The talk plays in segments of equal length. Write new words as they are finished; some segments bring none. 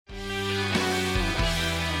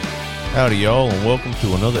Howdy y'all, and welcome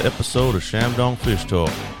to another episode of ShamDonk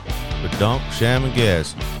Fishtalk with Donk, Sham and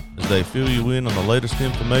Gaz as they fill you in on the latest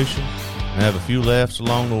information and have a few laughs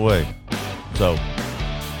along the way. So,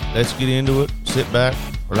 let's get into it, sit back,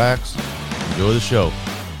 relax, enjoy the show.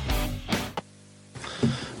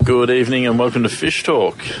 Good evening and welcome to Fish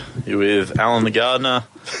Talk. You're with Alan the Gardener,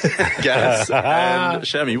 Gaz and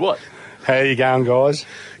Shammy. What? How you going, guys?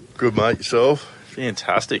 Good, mate. Yourself?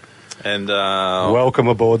 Fantastic. And welcome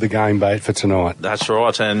aboard the game bait for tonight. That's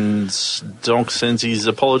right. And Donk sends his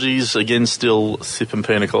apologies. Again, still sipping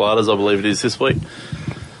pina coladas, I believe it is this week.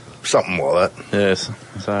 Something like that. Yes.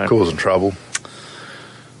 So causing trouble.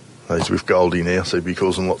 He's with Goldie now, so he'd be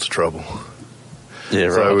causing lots of trouble. Yeah,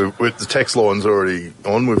 right. So with the text line's already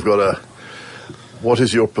on. We've got what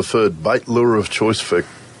is your preferred bait lure of choice for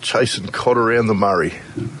chasing cod around the Murray?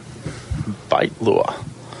 Bait lure.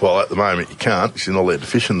 Well, at the moment you can't because you're not allowed to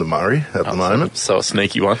fish in the Murray at the moment. So a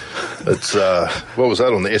sneaky one. It's what was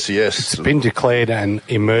that on the SES? It's been declared an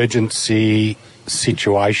emergency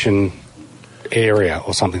situation area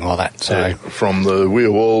or something like that. So yeah, from the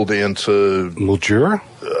Weir Wall down to Mildura,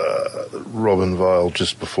 Robinvale,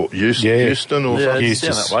 just before Euston or something. Euston,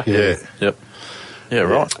 that way. Yeah. Yep. Yeah,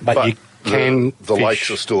 right. But you can the fish, lakes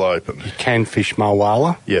are still open. You can fish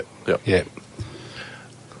Mulwala. Yep. Yep.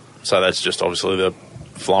 So that's just obviously the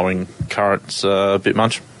flowing currents a bit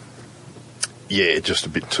much. Yeah, just a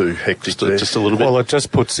bit too hectic there. Just a little bit. Well, it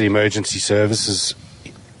just puts the emergency services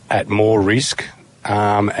at more risk,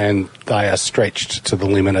 and they are stretched to the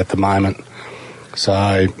limit at the moment.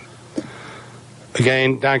 So,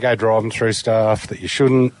 again, don't go driving through stuff that you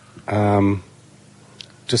shouldn't.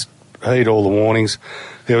 Just heed all the warnings.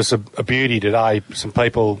 There was a beauty today. Some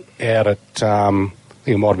people out at, I think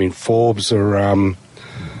it might have been Forbes or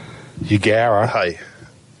Ugara. Hey.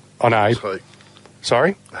 I know. So,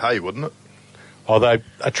 Sorry? hey, wouldn't it? Although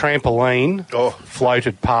a trampoline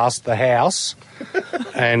floated past the house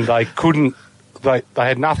and they couldn't, they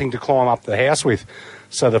had nothing to climb up the house with.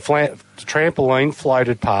 So the trampoline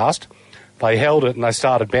floated past, they held it and they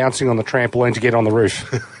started bouncing on the trampoline to get on the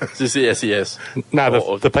roof. Is this the SES?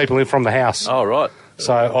 No, the people in from the house. Oh, right.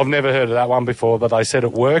 So I've never heard of that one before, but they said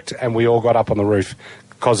it worked and we all got up on the roof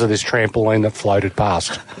because of this trampoline that floated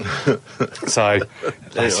past. So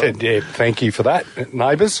they said, yeah, thank you for that,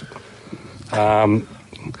 neighbours.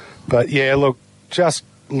 But, yeah, look, just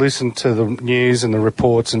listen to the news and the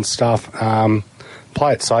reports and stuff.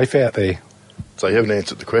 Play it safe out there. So you haven't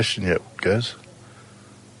answered the question yet, Gaz.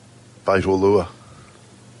 Bait or lure?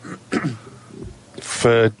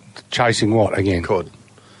 For chasing what again? Cod.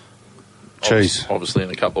 Cheese. Obviously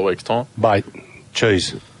in a couple of weeks' time. Bait.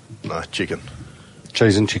 Cheese. No, chicken.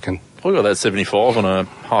 Cheese and chicken. We got that 75 on a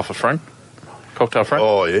half a frank. Cocktail frank.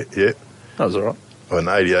 Oh, yeah. That was all right. An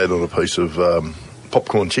 88 on a piece of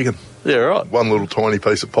popcorn chicken. Yeah, right. One little tiny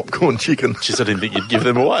piece of popcorn chicken. Jeez, I didn't think you'd give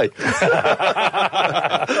them away.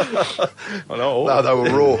 I know. No, they were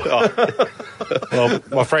raw. Well,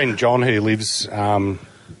 my friend John, who lives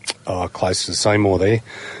close to Seymour there,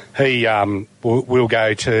 he will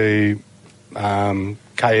go to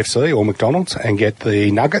KFC or McDonald's and get the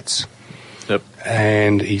nuggets. Yep.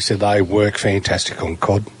 And he said they work fantastic on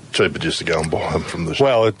cod. Cheaper just to go and buy them from the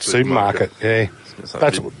Well, it's supermarket, yeah.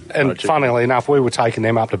 Funnily enough, we were taking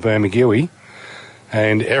them up to Bermagui,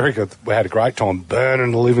 and Erica, we had a great time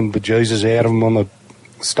burning the living bejesus out of them on the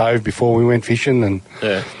stove before we went fishing,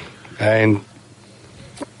 and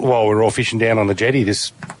while we were all fishing down on the jetty,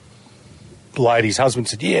 this lady's husband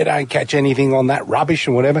said, "Yeah, don't catch anything on that rubbish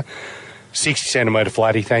and whatever." 60 centimetre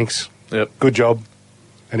flatty, thanks. Yep. Good job.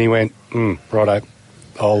 And he went, righto,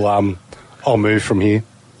 I'll move from here.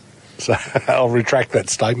 So I'll retract that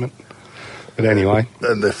statement. But anyway.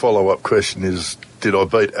 And their follow-up question is, did I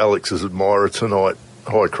beat Alex's admirer tonight?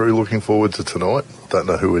 Hi, crew, looking forward to tonight. Don't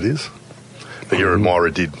know who it is. But your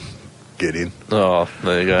admirer did get in. Oh,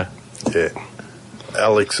 there you go. Yeah.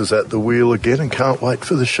 Alex is at the wheel again and can't wait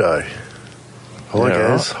for the show. Hi,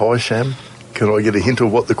 Gaz. Right. Hi, Sham. Can I get a hint of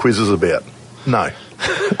what the quiz is about? No.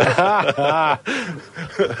 That's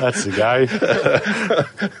the go.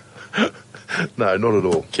 No, not at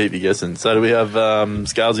all. Keep you guessing. So do we have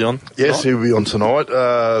Scarsy on? Yes, he'll be on tonight.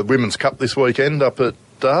 Women's Cup this weekend up at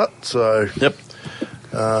Dart. So, yep.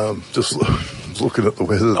 Just looking at the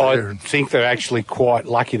weather there. I think they're actually quite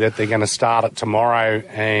lucky that they're going to start it tomorrow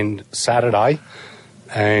and Saturday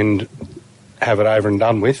and have it over and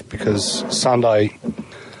done with, because Sunday,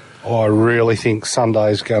 I really think Sunday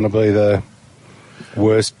is going to be the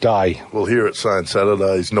worst day. Well, here it's saying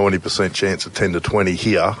Saturday's 90% chance of 10 to 20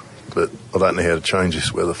 here, but I don't know how to change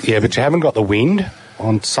this weather. Yeah, but you haven't got the wind.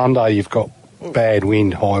 On Sunday, you've got bad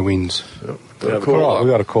wind, high winds. Yep. All right,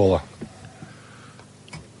 we've got a caller.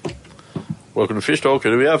 Welcome to Fish Talk.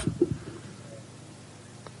 Who do we have?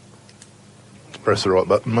 Press the right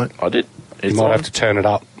button, mate. I did. You might have to turn it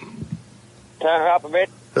up. Turn it up a bit.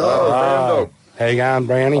 Oh, How you going,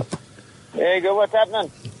 Brownie? Yeah, good. What's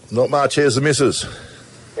happening? not much. Here's the missus.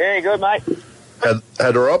 Yeah, good, mate.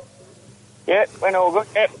 Had her up. Yeah, went all good.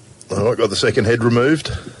 Yep. I got the second head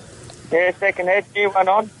removed. Yeah, second head, new one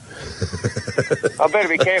on. I better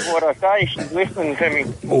be careful what I say. She's listening to me.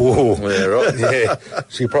 Oh, Yeah, right. yeah.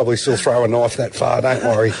 She'll probably still throw a knife that far, don't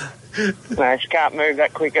worry. No, she can't move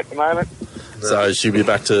that quick at the moment. So she'll be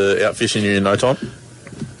back to out fishing you in no time?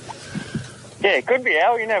 Yeah, it could be,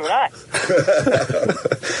 Al. You never know.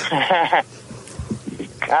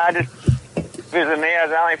 Just visiting the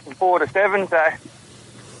hours only from 4 to 7, so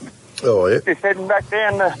Oh, yeah. just heading back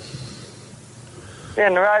down the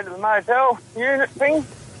road to the motel unit thing.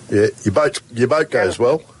 Yeah, your boat goes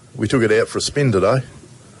well. We took it out for a spin today.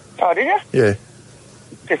 Oh, did you? Yeah.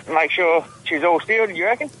 Just to make sure she's all sealed, you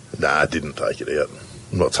reckon? Nah, I didn't take it out.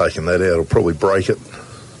 I'm not taking that out. I'll probably break it.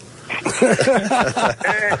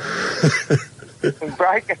 And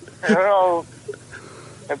break it. Oh,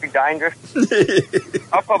 that'd be dangerous.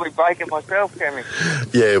 I'll probably break it myself, Cammy.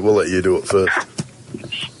 Yeah, we'll let you do it first.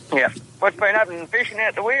 Yeah. What's been happening? Fishing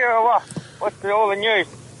out the weir or what? What's all the news?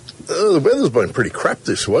 The weather's been pretty crap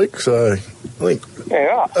this week, so I think Yeah,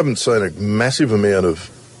 right. I haven't seen a massive amount of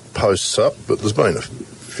posts up, but there's been a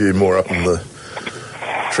few more up in the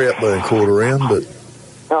trout being caught around. But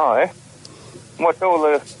Oh, yeah. What's all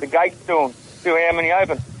the gates doing? Still how many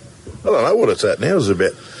open? I don't know what it's at now. Is it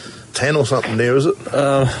about 10 or something now, is it?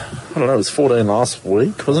 I don't know. It was 14 last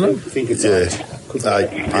week, wasn't it? I think it's Yeah.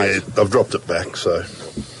 Yeah, I've dropped it back, so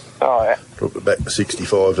Oh, yeah. dropped it back to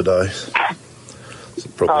 65 a day. So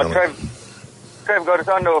probably Oh, Trev got us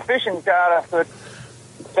onto a fishing charter for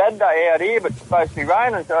Saturday out here, but it's supposed to be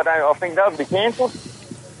raining, so I think that'll be cancelled.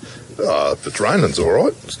 if it's raining, it's all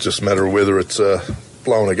right. It's just a matter of whether it's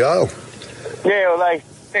blowing a gale. Yeah, well, they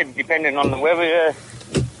said depending on the weather, yeah.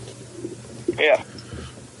 Yeah.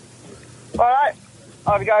 All right.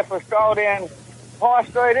 I'll go for a stroll down High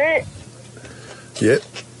Street here. Yeah.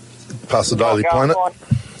 Past the Daily Go Planet.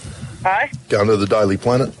 Hey? Going to the Daily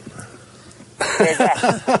Planet. Where's that?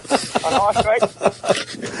 On High Street?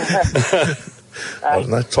 I don't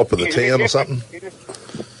know, top of the town or something.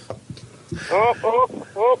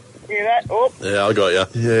 Oh, hear that? Oh. Yeah, I got you.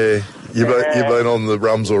 Yeah. You've been on the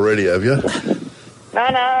rums already, have you? No,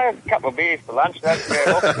 a couple of beers for lunch, that's fair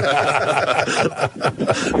enough.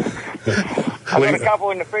 I've got a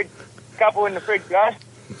couple in the fridge, guys.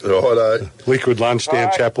 Righto. Liquid lunch down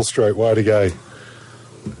Alright. Chapel Street, way to go.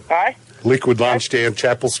 Hey? Liquid lunch down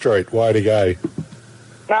Chapel Street, way to go.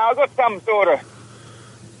 No, I've got some sort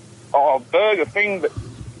of burger thing, but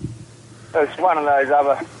it's one of those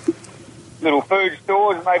other little food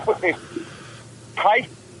stores, and they put this paste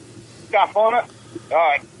stuff on it.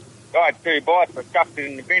 I had 2 bites, I stuffed it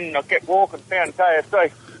in the bin, and I kept walking, found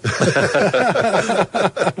KFC.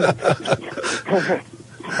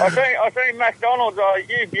 I seen McDonald's,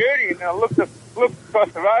 you beauty, and I looked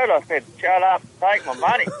across the road, I said, shut up, take my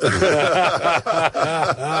money.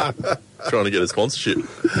 Trying to get a sponsorship.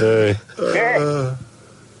 Yeah. Yeah.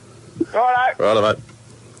 Righto, Righto, mate.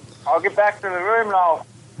 I'll get back to the room and I'll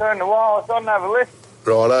turn the wireless on and have a list.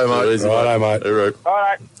 Righto, mate. Easy, Righto, mate. Hooroo.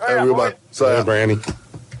 Righto. Have a good one. So, So, Brownie.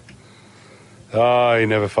 Oh, he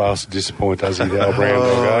never fails to disappoint, does he, the old brown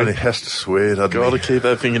dog, he eh? has to swear, doesn't Got to he? keep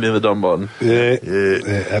that finger near the dumb button. Yeah,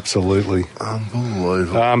 Yeah. absolutely.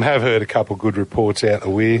 Unbelievable. Have heard a couple of good reports out the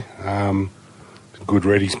weir. Good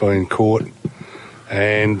reddy's been caught.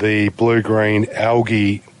 And the blue-green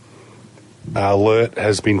algae alert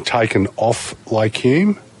has been taken off Lake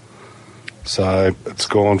Hume. So it's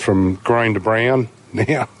gone from green to brown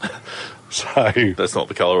now. So, That's not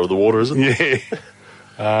the colour of the water, is it?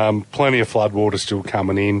 yeah. Plenty of floodwater still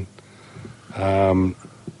coming in.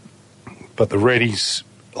 But the reddies,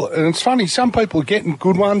 and it's funny, some people are getting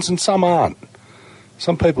good ones and some aren't.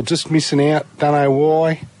 Some people just missing out, don't know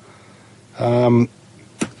why.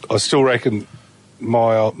 I still reckon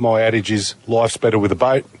my adage is life's better with a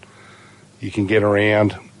boat. You can get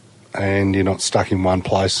around and you're not stuck in one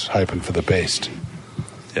place hoping for the best.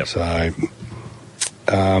 Yep. So,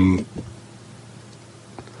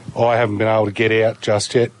 I haven't been able to get out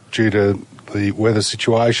just yet due to the weather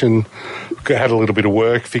situation. Had a little bit of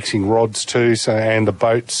work fixing rods too, and the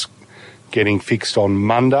boat's getting fixed on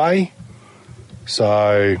Monday.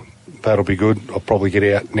 So that'll be good. I'll probably get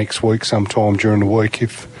out next week sometime during the week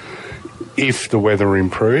if the weather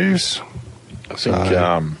improves. I think,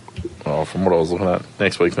 from what I was looking at,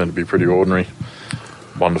 next week's meant to be pretty ordinary.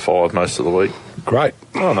 1 to 5 most of the week. Great.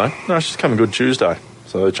 Oh, no, it's just coming good Tuesday.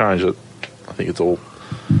 So they changed it think it's all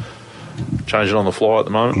changing on the fly at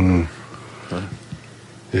the moment.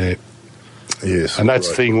 Yeah. Yes. And that's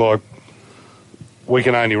the thing, like, we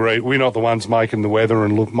can only read. We're not the ones making the weather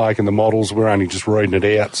and making the models. We're only just reading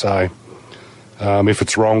it out. So if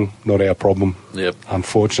it's wrong, not our problem. Yep.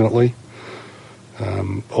 Unfortunately.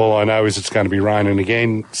 All I know is it's going to be raining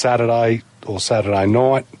again Saturday or Saturday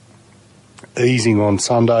night, easing on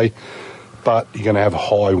Sunday, but you're going to have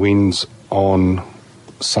high winds on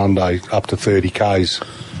Sunday, up to 30 k's.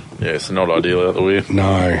 Yeah, it's not ideal out the way.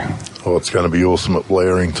 No. Oh, it's going to be awesome at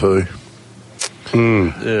Blaring too.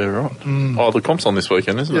 Yeah, right. Oh, the comp's on this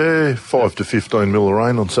weekend, isn't it? Yeah, 5 to 15 mil of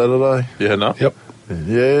rain on Saturday. Yeah, no. Yep.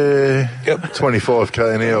 Yeah. Yep.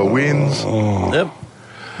 25k an hour winds. Yep.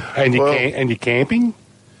 And you're camping?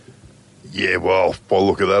 Yeah, well, by the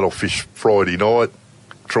look of that, I'll fish Friday night,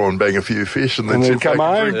 try and bang a few fish, and then sit come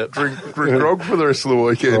back home. and drink grog for the rest of the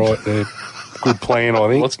weekend. Right there. Good plan, I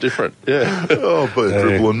think. What's different? Yeah. Oh, but a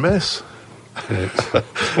dribbling mess.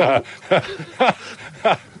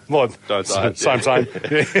 What? Don't say it. Same.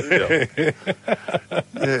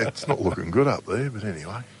 Yeah, it's not looking good up there, but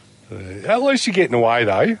anyway. At least you're getting away,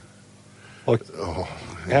 though. Like,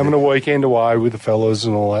 having a weekend away with the fellas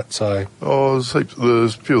and all that, so... Oh,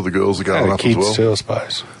 there's a few of the girls are going up kids as well. too, I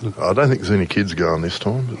suppose. I don't think there's any kids going this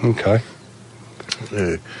time. But Okay.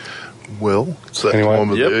 yeah. Well, it's that Anyway. time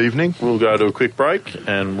of the evening. We'll go to a quick break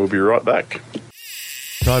and we'll be right back.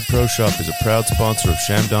 Tide Pro Shop is a proud sponsor of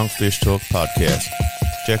ShamDonk Fishtalk podcast.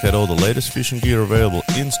 Check out all the latest fishing gear available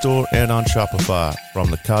in-store and on Shopify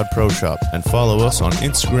from the Tide Pro Shop, and follow us on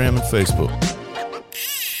Instagram and Facebook.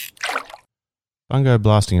 Fungo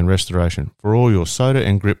Blasting and Restoration for all your soda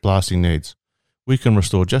and grip blasting needs. We can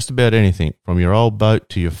restore just about anything from your old boat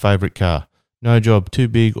to your favourite car. No job too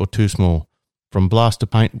big or too small. From blast to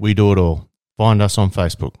paint, we do it all. Find us on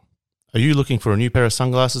Facebook. Are you looking for a new pair of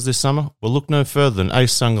sunglasses this summer? Well, look no further than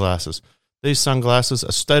Ace Sunglasses. These sunglasses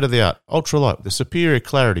are state-of-the-art, ultralight with superior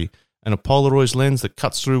clarity and a Polaroid lens that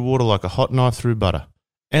cuts through water like a hot knife through butter.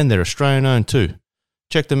 And they're Australian-owned too.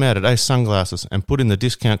 Check them out at Ace Sunglasses and put in the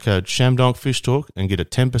discount code ShamDonk Fishtalk and get a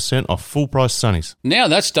 10% off full-price sunnies. Now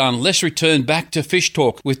that's done, let's return back to Fish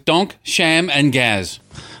Talk with Donk, Sham and Gaz.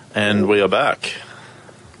 And we are back.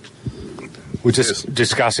 We're just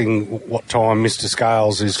discussing what time Mr.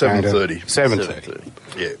 Scales is going to... 7:30.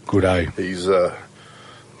 7:30. Yeah. Good day. He's, don't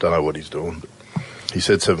know what he's doing, but he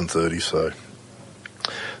said 7:30,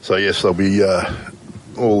 so yes, they'll be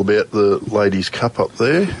all about the Ladies' Cup up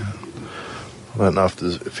there. I don't know if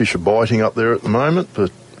the fish are biting up there at the moment,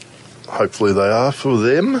 but hopefully they are for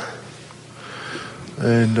them.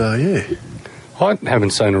 And, yeah. I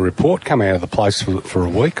haven't seen a report come out of the place for a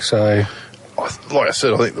week, so... Like I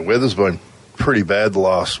said, I think the weather's been pretty bad the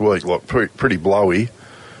last week, like pretty blowy,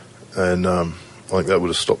 and I think that would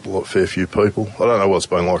have stopped a fair few people. I don't know what it's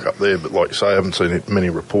been like up there, but like you say, I haven't seen many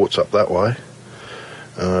reports up that way.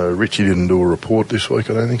 Richie didn't do a report this week,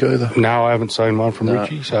 I don't think, either. No, I haven't seen one from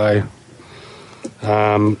Richie, so...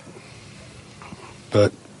 but,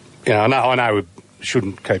 you know, I know we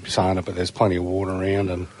shouldn't keep saying it, but there's plenty of water around,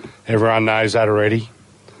 and everyone knows that already.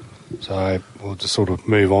 So we'll just sort of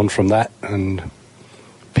move on from that and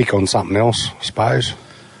pick on something else, I suppose.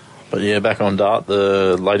 But yeah, back on dart,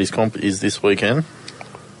 the ladies' comp is this weekend.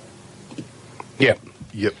 Yep.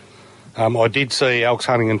 Yep. I did see Elks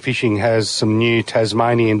Hunting and Fishing has some new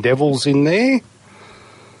Tasmanian devils in there.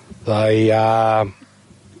 They are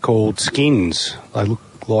called skins. They look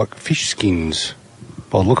like fish skins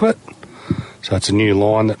by the look of it. So it's a new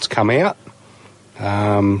line that's come out.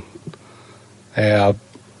 Our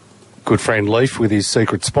good friend Leaf with his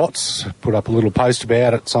secret spots put up a little post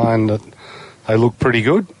about it saying that they look pretty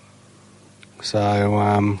good.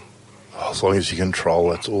 So... as long as you control,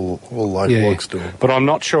 that's all those blokes do. But I'm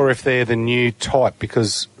not sure if they're the new type,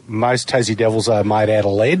 because most Tassie Devils are made out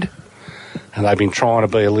of lead, and they've been trying to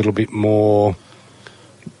be a little bit more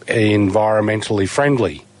environmentally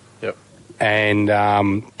friendly. Yep. And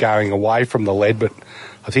going away from the lead. But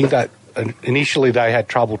I think that initially they had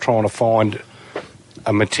trouble trying to find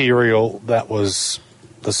a material that was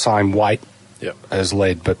the same weight as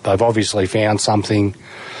lead, but they've obviously found something.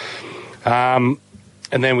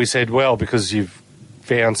 And then we said, well, because you've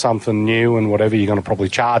found something new and whatever, you're going to probably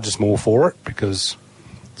charge us more for it, because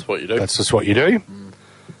that's what you do. That's just what you do.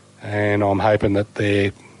 And I'm hoping that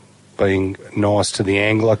they're being nice to the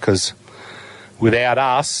angler, because without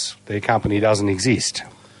us, their company doesn't exist.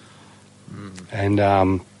 And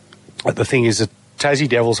the thing is that Tassie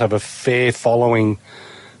Devils have a fair following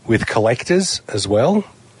with collectors as well.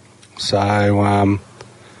 So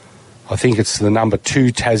I think it's the number 2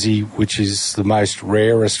 Tassie, which is the most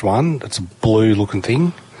rarest one. It's a blue-looking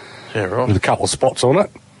thing. Yeah, right. with a couple of spots on it.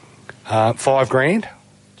 $5,000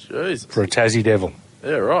 Jesus. for a Tassie Devil.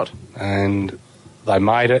 Yeah, right. And they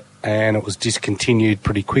made it, and it was discontinued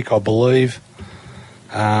pretty quick, I believe.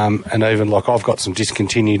 And even, like, I've got some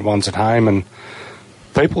discontinued ones at home, and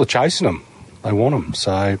people are chasing them. They want them.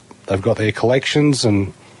 So they've got their collections,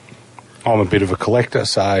 and I'm a bit of a collector,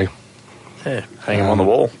 so... Yeah, hang them on the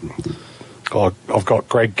wall. I've got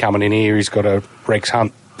Greg coming in here. He's got a Rex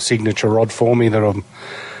Hunt signature rod for me that I'm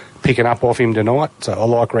picking up off him tonight. So I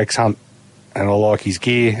like Rex Hunt, and I like his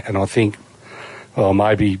gear, and I think, well,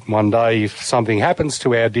 maybe one day if something happens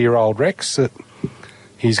to our dear old Rex, that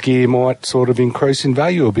his gear might sort of increase in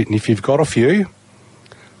value a bit. And if you've got a few,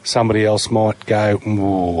 somebody else might go,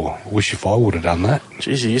 "Ooh, wish if I would have done that."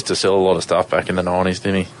 Jeez, he used to sell a lot of stuff back in the 90s,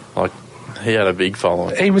 didn't he? Like, he had a big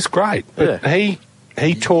following. He was great, but he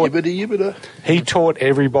taught he taught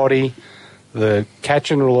everybody the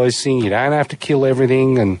catch and release thing. You don't have to kill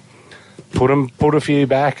everything, and put a few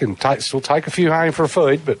back, and still take a few home for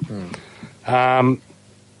food. But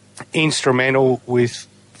instrumental with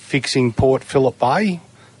fixing Port Phillip Bay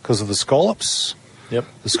because of the scallops. Yep.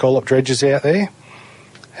 The scallop dredges out there.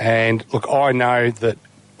 And look, I know that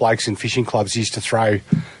blokes in fishing clubs used to throw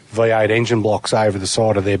V8 engine blocks over the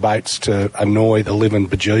side of their boats to annoy the living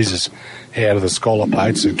bejesus out of the scallop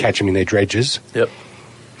boats and catch them in their dredges. Yep.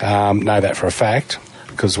 Know that for a fact,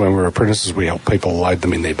 because when we were apprentices, we helped people load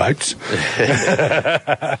them in their boats.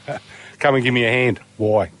 Come and give me a hand.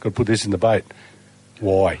 Why? Got to put this in the boat.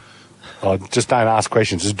 Why? Just don't ask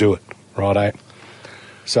questions, just do it. Righto.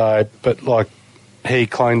 So, but like, he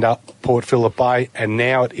cleaned up Port Phillip Bay, and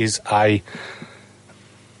now it is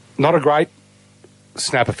not a great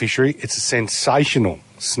snapper fishery, it's a sensational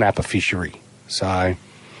snapper fishery. So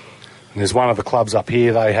there's one of the clubs up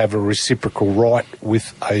here, they have a reciprocal right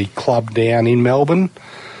with a club down in Melbourne.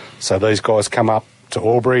 So these guys come up to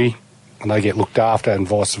Albury and they get looked after, and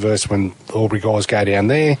vice versa when the Albury guys go down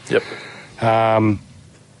there. Yep.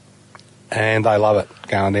 And they love it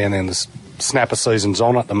going down there, and the snapper season's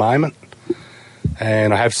on at the moment.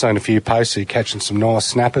 And I have seen a few posts who are catching some nice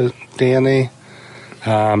snapper down there.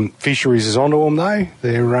 Fisheries is onto them, though.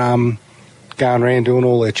 They're going around doing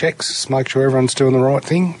all their checks, make sure everyone's doing the right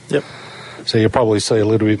thing. Yep. So you'll probably see a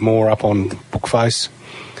little bit more up on Bookface.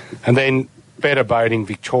 And then Better Boating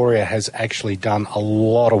Victoria has actually done a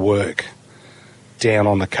lot of work down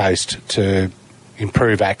on the coast to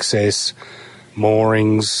improve access,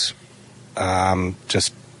 moorings,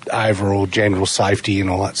 just overall general safety and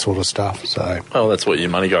all that sort of stuff. So, well, that's what your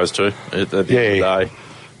money goes to at the end of the day.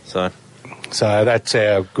 So that's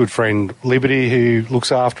our good friend Liberty who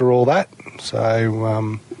looks after all that.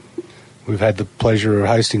 So we've had the pleasure of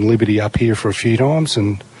hosting Liberty up here for a few times,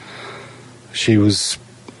 and she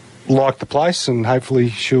liked the place, and hopefully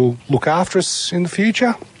she'll look after us in the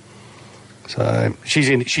future. So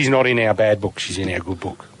she's not in our bad book, she's in our good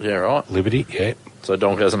book. Yeah, right. Liberty, yeah. So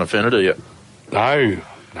Donk hasn't offended her yet?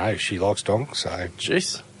 No, she likes Donk, so...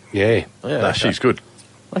 Jeez. Yeah. No, she's good.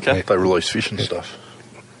 Okay. Yeah, they release fish and stuff.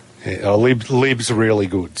 Yeah, Lib's really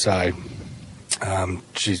good, so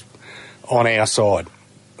she's on our side.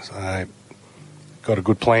 So got a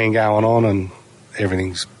good plan going on, and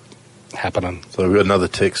everything's happening. So we've got another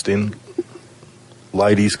text in.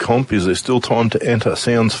 Ladies comp, is there still time to enter?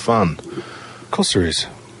 Sounds fun. Of course there is.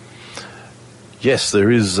 Yes, there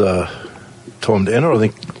is time to enter. I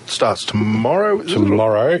think it starts tomorrow.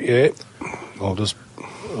 Tomorrow, yeah. Well,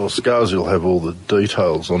 Scarsy will have all the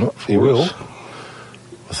details on it for He will. us.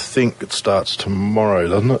 I think it starts tomorrow,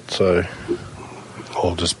 doesn't it? So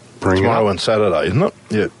I'll just bring it tomorrow up. and Saturday, isn't it?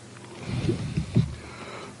 Yeah.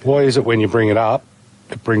 Why is it when you bring it up,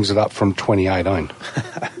 it brings it up from 2018?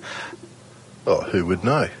 Oh, who would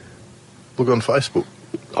know? Look on Facebook.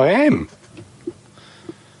 I am.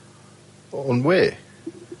 On where?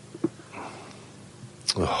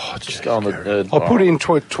 Oh, Just go on the... I put in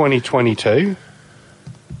 2022,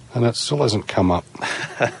 and it still hasn't come up.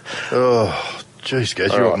 Oh, jeez,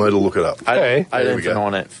 guys, you want me to look it up? Okay. 18th and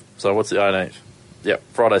 19th. So what's the 18th? Yep,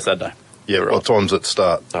 Friday, Saturday. Yeah, Right. what time's it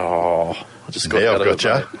start? Oh, I just got Now that I've got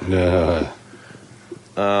out of you.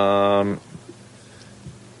 No.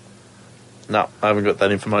 No, I haven't got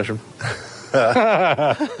that information.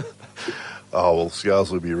 Oh, well,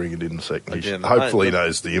 Scars will be ringing in a second. Again, Hopefully he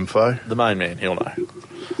knows the info. The main man, he'll know.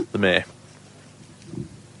 The mayor.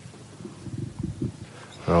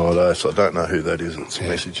 Oh, so I don't know who that is that's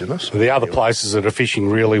messaging us. The other places that are fishing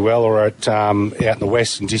really well are at out in the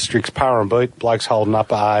Western Districts, Para and Beat. Bloke's holding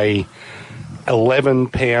up a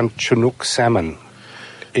 11-pound Chinook salmon.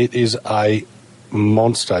 It is a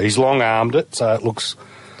monster. He's long-armed it, so it looks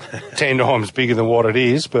 10 times bigger than what it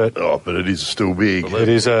is, but but it is still big. it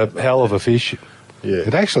is a hell of a fish. Yeah.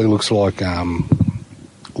 It actually looks like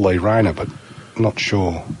Lee Rayner, but I'm not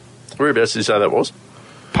sure. Whereabouts did you say that was?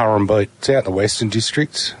 Purrumbete. It's out in the Western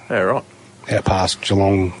Districts, Yeah, right. out past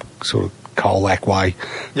Geelong, sort of Colac way.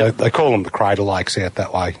 Yep. They call them the Crater Lakes out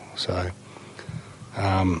that way. So,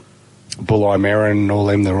 Bulli Merrin and all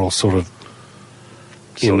them, they're all sort of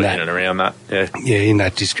Sort of in and around that, yeah. Yeah, in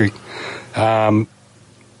that district.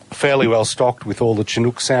 Fairly well stocked with all the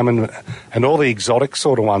Chinook salmon and all the exotic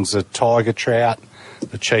sort of ones, the tiger trout,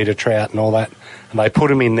 the cheetah trout and all that. And they put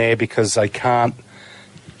them in there because they can't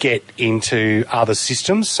get into other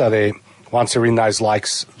systems. So once they're in those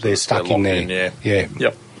lakes, they're stuck in there. Yeah.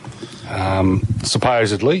 Yep.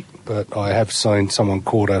 Supposedly, but I have seen someone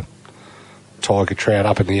caught a tiger trout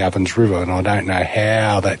up in the Ovens River, and I don't know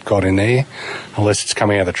how that got in there, unless it's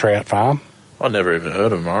coming out of the trout farm. I've never even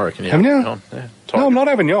heard of them, I reckon. Haven't you? Yeah. No, I'm not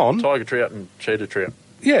having you on. Tiger trout and cheetah trout.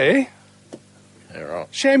 Yeah. Yeah,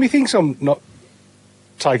 right. Shammy thinks I'm not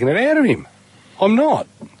taking it out of him. I'm not.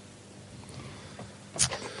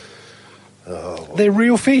 They're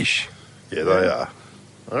real fish. Yeah, they are.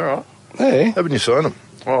 All right. Yeah. Haven't you seen them?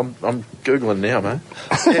 Well, I'm Googling now, mate.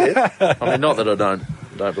 Yeah. I mean, not that I don't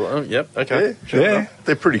believe. Yep, okay. Yeah.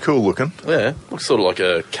 They're pretty cool looking. Yeah. Looks sort of like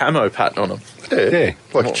a camo pattern on them. Yeah.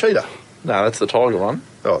 Like a cheetah. No, that's the tiger one.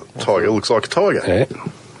 Oh, tiger looks like a tiger. Yeah.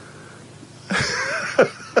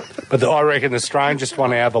 But I reckon the strangest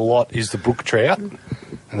one out of the lot is the brook trout, and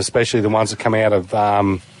especially the ones that come out of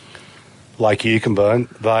Lake Yukonburn.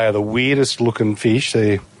 They are the weirdest looking fish.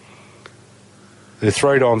 They're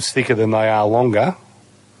 3 times thicker than they are longer,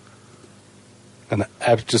 and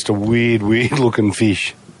they're just a weird looking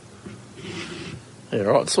fish. Yeah,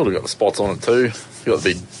 right. It's sort of got the spots on it too. Got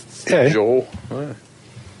the big jaw. Yeah.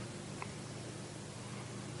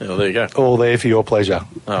 Yeah, well, there you go. All there for your pleasure.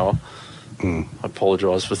 Oh, well. I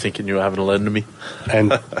apologise for thinking you were having a lend to me. And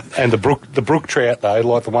the brook trout though,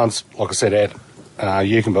 like the ones like I said out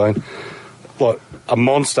Yukonburn, like a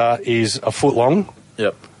monster is a foot long.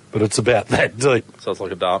 Yep. But it's about that deep. So it's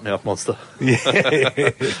like a Dartmouth monster. Yeah.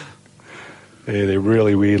 Yeah, they're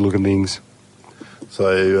really weird looking things.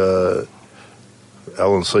 So,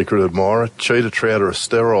 Alan's secret admirer, cheetah trout are a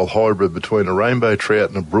sterile hybrid between a rainbow trout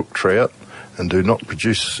and a brook trout and do not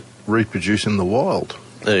reproduce in the wild.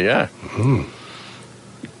 There you go. Mm.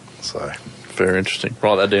 So, very interesting.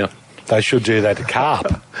 Write that down. They should do that to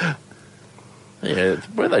carp. Yeah,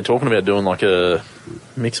 were they talking about doing like a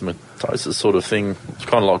myxomatosis sort of thing? It's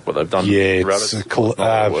kind of like what they've done with rabbits.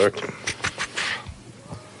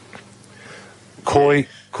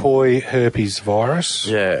 Koi herpes virus.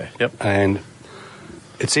 Yeah, yep. And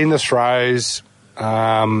it's in the throes.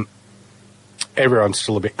 Everyone's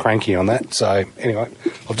still a bit cranky on that. So anyway,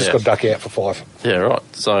 I've just got to duck out for 5. Yeah,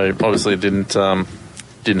 right. So obviously it didn't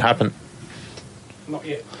happen. Not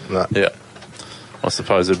yet. No. Yeah. I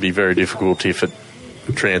suppose it'd be very difficult if it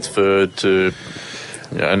transferred to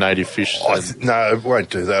a native fish. No, it won't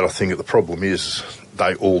do that. I think the problem is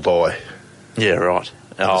they all die. Yeah, right.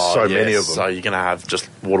 There's so many of them. So you're going to have just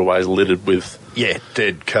waterways littered with... Yeah,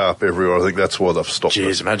 dead carp everywhere. I think that's why they've stopped it.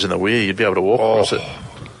 Jeez, imagine the weir. You'd be able to walk across it.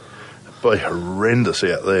 It'd be horrendous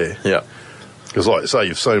out there. Yeah. Because like say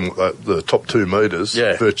you've seen the top 2 metres,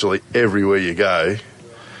 virtually everywhere you go,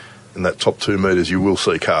 in that top 2 metres you will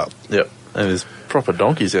see carp. Yep. And there's proper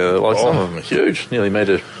donkeys out there. Like some of them are huge, nearly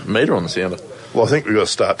metre on the sounder. Well, I think we've got to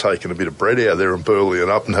start taking a bit of bread out there and burleying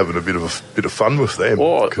up and having a bit of fun with them.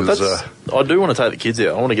 Well, I do want to take the kids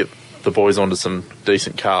out. I want to get the boys onto some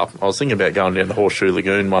decent carp. I was thinking about going down to Horseshoe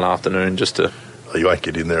Lagoon one afternoon just to... Well, you won't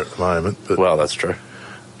get in there at the moment. But, well, that's true.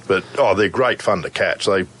 But, they're great fun to catch.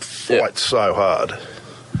 They fight so hard.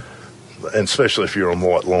 And especially if you're on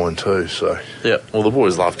white line too, so... Yeah, well, the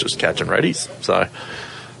boys love just catching reddies, so...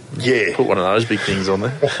 Yeah. Put one of those big things on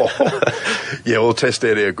there. Yeah, we'll test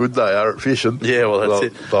out how good they are at fishing. Yeah, well, that's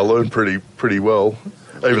it. They'll learn pretty well.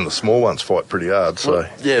 Even the small ones fight pretty hard, so... Well,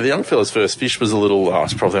 yeah, the young fella's first fish was a little...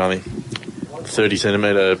 it's probably only 30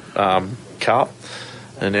 centimetre carp.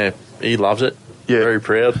 And, yeah, he loves it. Yeah. Very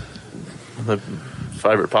proud. The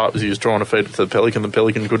favourite part was he was trying to feed it to the pelican. The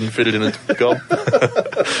pelican couldn't fit it in its gob.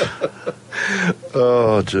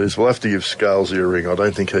 Oh, jeez. We'll have to give Scalesy a ring. I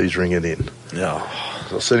don't think he's ringing in. No.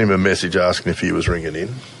 I sent him a message asking if he was ringing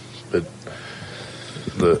in, but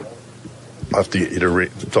I have to get you to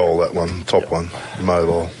dial that one, top one,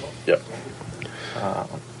 mobile. Yep.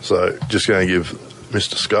 So just going to give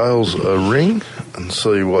Mr. Scales a ring and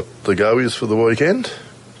see what the go is for the weekend.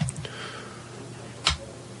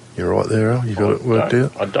 You're right there, Al? You got it worked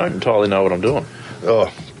out? I don't entirely know what I'm doing.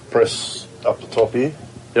 Oh, press up the top here.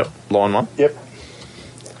 Yep, line 1. Yep.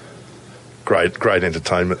 great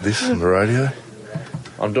entertainment, this, on the radio.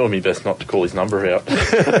 I'm doing my best not to call his number out.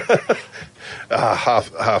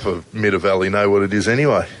 Half of Midder Valley know what it is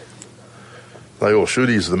anyway. They all should.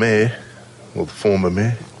 He's the mayor, or the former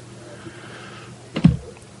mayor.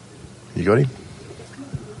 You got him?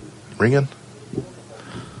 Ringing?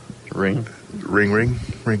 Ring. Ring.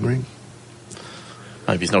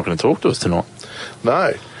 Maybe he's not going to talk to us tonight.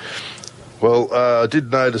 No. Well, I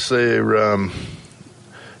did notice there,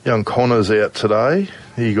 young Connor's out today.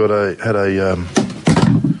 He had a.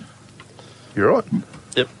 You right?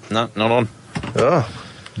 Yep. No, not on. Oh,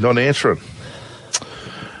 not answering.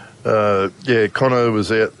 Connor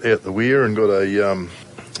was out the weir and got a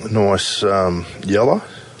nice yellow.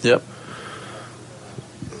 Yep.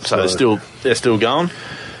 So they're still going?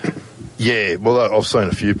 Yeah, well, I've seen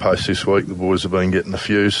a few posts this week. The boys have been getting a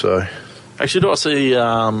few, so... Actually, do I see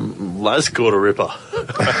Laz caught a ripper?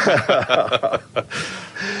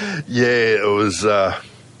 Yeah, it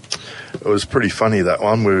was pretty funny, that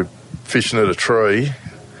one. We were fishing at a tree,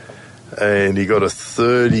 and he got a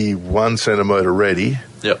 31 centimetre reddy.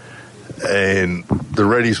 Yep. And the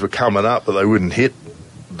reddies were coming up, but they wouldn't hit.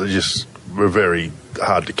 They just were very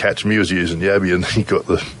hard to catch. Me was using Yabby, and he got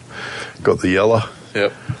the yellow.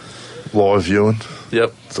 Yep. Live viewing.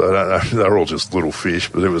 Yep. So I don't know, they were all just little fish,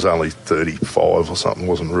 but it was only 35 or something. It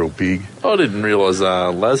wasn't real big. I didn't realise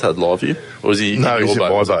Laz had live view. Or was he? No, he was in my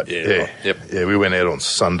boat. Yeah. Yeah. Right. Yep. Yeah, we went out on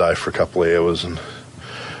Sunday for a couple of hours and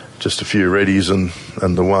just a few reddies and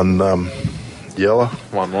the one yellow.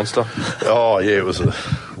 One monster. Oh, yeah, it was a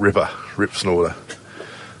rip snorter.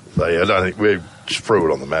 So, yeah, I don't think we just threw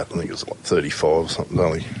it on the mat. I think it was like 35 or something,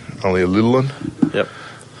 only a little one. Yep.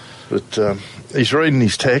 But he's reading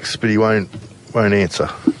his text, but he won't answer.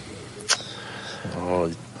 Oh,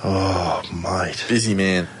 mate. Busy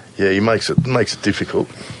man. Yeah, he makes it difficult.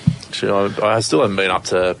 Actually, I still haven't been up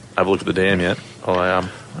to have a look at the dam yet. I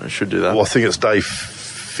should do that. Well, I think it's day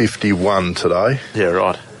 51 today. Yeah,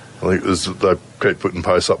 right. I think they keep putting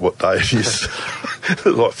posts up what day it is.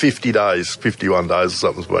 Like 50 days, 51 days or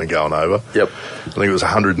something's been going over. Yep. I think it was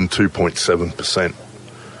 102.7%.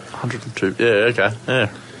 102. Yeah, okay. Yeah.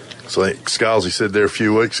 So I think Scalzi said there a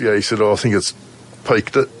few weeks ago, he said, I think it's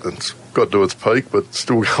peaked it. It's got to its peak, but it's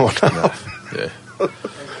still going up. Yeah.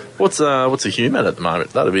 What's the hume at the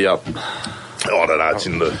moment? That'll be up. I don't know. It's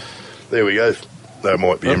in the... There we go. That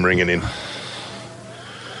might be him ringing in.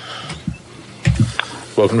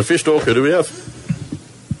 Welcome to Fish Talk. Who do we have?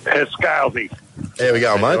 It's Scalzi. There we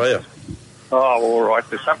go, mate. How are you? Oh, all right.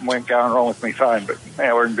 There's something went going wrong with my phone, but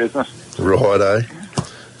now we're in business. Righto.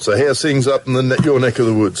 So how's things up in your neck of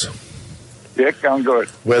the woods? Yeah, going good.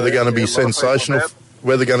 Weather going to be sensational?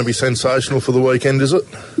 Weather going to be sensational for the weekend, is it?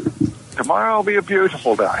 Tomorrow will be a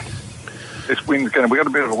beautiful day. This wind's we got a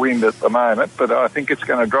bit of a wind at the moment, but I think it's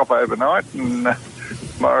going to drop overnight, and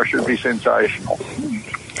tomorrow should be sensational.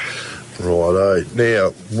 Righto. Now,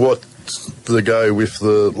 what's the go with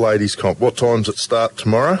the ladies' comp? What time's it start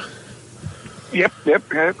tomorrow? Yep. It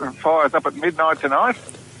fires up at midnight tonight,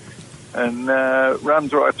 and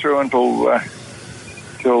runs right through until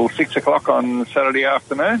 6 o'clock on Saturday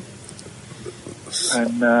afternoon.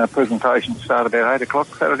 And presentations start about 8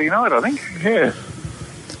 o'clock Saturday night, I think. Yeah.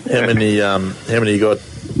 How many you got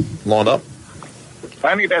lined up?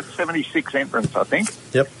 Only about 76 entrants, I think.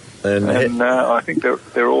 Yep. And I think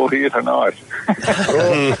they're all here tonight.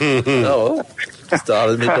 Oh,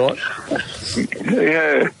 started midnight.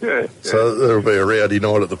 Yeah. So there'll be a rowdy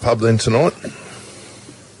night at the pub then tonight?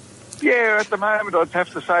 Yeah, at the moment I'd have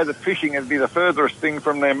to say that fishing would be the furthest thing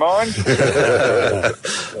from their minds.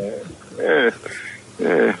 Yeah,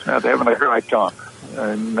 no, they're having a great time,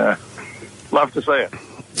 and love to see it.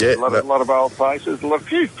 Yeah, a lot of old faces, a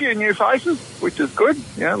few new faces, which is good.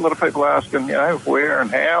 You know, a lot of people asking, where and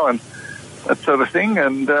how and that sort of thing,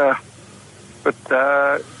 and a lot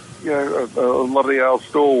of the old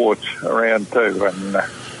stalwarts around too, and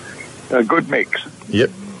a good mix. Yep.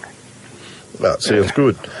 That sounds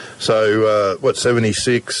good. So,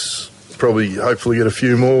 76? Probably, hopefully, get a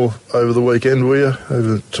few more over the weekend, will you?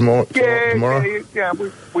 Over tomorrow. Yeah.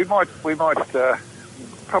 We might.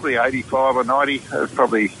 Probably 85 or 90.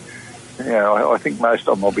 Probably. I think most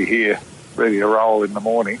of them will be here, ready to roll in the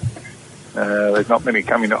morning. There's not many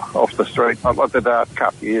coming off the street. Not like the Dart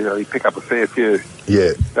Cup. You pick up a fair few.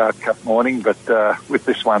 Yeah. Dart Cup morning, but with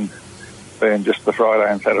this one being just the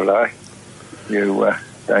Friday and Saturday, you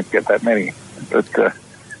don't get that many. But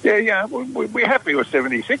we're happy with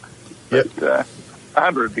 76. Yep. But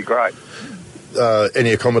 100 would be great.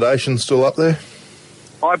 Any accommodation still up there?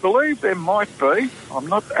 I believe there might be. I'm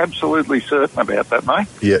not absolutely certain about that, mate.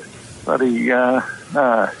 Yeah. But no.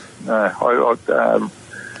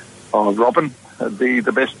 Robin would be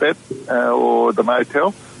the best bet, or the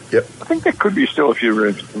motel. Yep. I think there could be still a few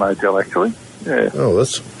rooms at the motel, actually. Yeah. Oh,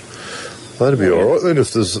 that'd be all right then.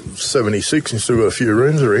 If there's 76 and you still got a few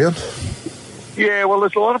rooms around. Yeah, well,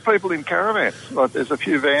 there's a lot of people in caravans. Like, there's a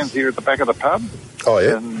few vans here at the back of the pub. Oh,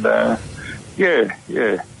 yeah? And,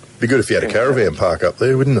 yeah. Be good if you had a caravan park up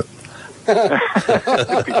there, wouldn't it?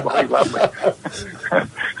 It'd be bloody lovely.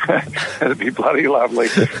 It'd be bloody lovely.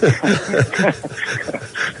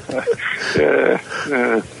 Yeah,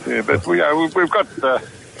 but we've got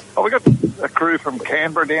a crew from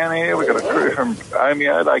Canberra down here. We've got a crew from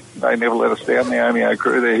Omeo. They never let us down, the Omeo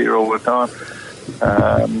crew. They're here all the time.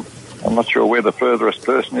 I'm not sure where the furthest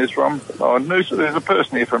person is from. Oh, Noosa. There's a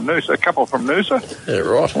person here from Noosa, a couple from Noosa. Yeah,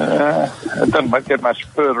 right. It doesn't get much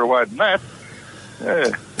further away than that.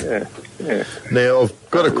 Yeah. Now, I've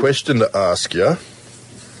got a question to ask you.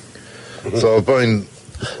 So a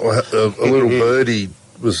little birdie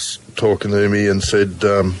was talking to me and said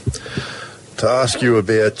to ask you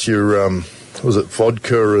about your, was it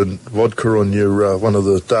vodka on your one of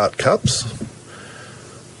the Dart Cups?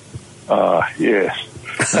 Yes.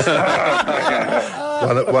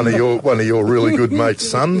 one of your really good mate's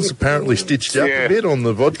sons apparently stitched you up a bit on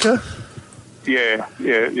the vodka. Yeah.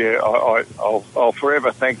 I'll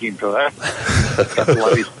forever thank him for that.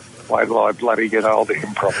 Wait till I bloody get hold of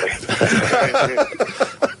him properly.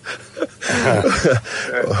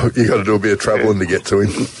 You got to do a bit of travelling to get to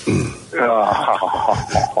him.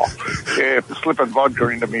 Yeah, slipping vodka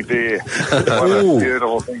into me beer. What a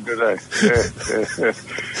beautiful thing to do. Yeah.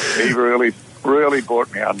 He really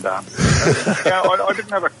brought me undone. I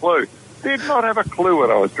didn't have a clue. Did not have a clue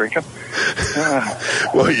what I was drinking.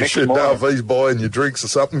 Well, you should know if he's buying you drinks or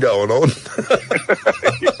something going on.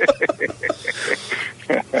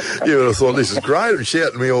 You would have thought, this is great. He's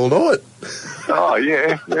shouting at me all night. Oh,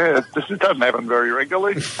 yeah. This doesn't happen very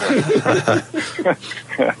regularly.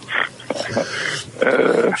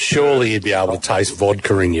 Surely you'd be able to taste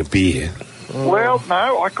vodka in your beer. Well,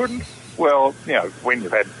 no, I couldn't. Well, when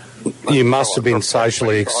you've had... You must have been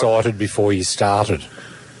socially excited before you started.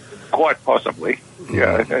 Quite possibly.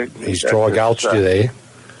 Yeah. He's dry gulched you there.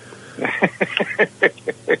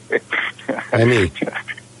 Amy.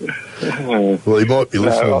 Well, he might be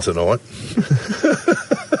listening tonight.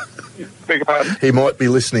 Beg your pardon? He might be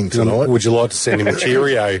listening tonight. Would you like to send him a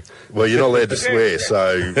Cheerio? Well, you're not allowed to swear,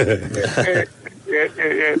 so...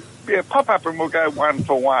 Yeah, pop up and we'll go one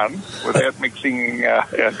for one without mixing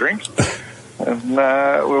our drinks. And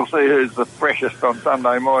we'll see who's the freshest on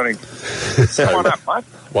Sunday morning. Come on up, mate.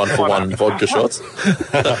 One for one vodka shots?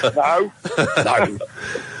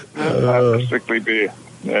 No. Strictly beer.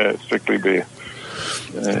 Yeah, strictly beer.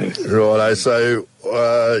 Righto, so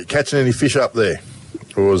catching any fish up there?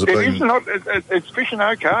 Or has it been... It's fishing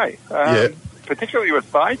okay. Particularly with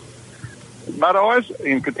bait. Mud eyes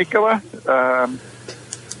in particular.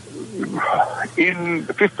 In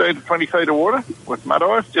 15 to 20 feet of water with mud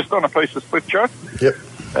eyes, just on a piece of split shot. Yep.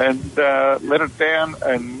 And let it down,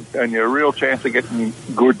 and you're a real chance of getting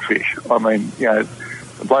good fish. I mean, the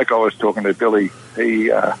bloke I was talking to, Billy, he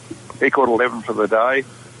caught 11 for the day,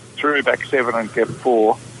 threw back 7 and kept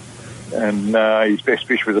 4, and his best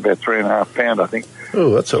fish was about 3.5 pound, I think.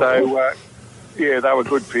 Oh, that's all right. Yeah, they were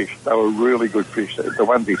good fish. They were really good fish. The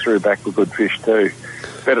ones he threw back were good fish too,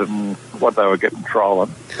 better than what they were getting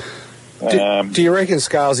trolling. Do you reckon,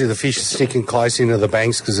 Scalesy, the fish are sticking close into the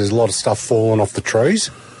banks because there's a lot of stuff falling off the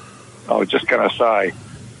trees? I was just going to say,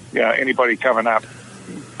 anybody coming up,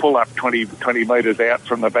 pull up 20 metres out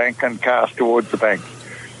from the bank and cast towards the bank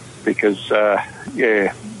because,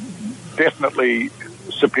 definitely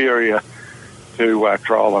superior to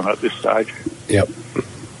trolling at this stage. Yep.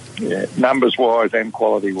 Yeah, numbers-wise and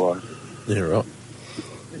quality-wise. Yeah, right.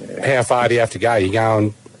 Yeah. How far do you have to go? You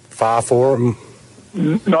going far for them?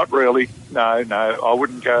 Not really. No. I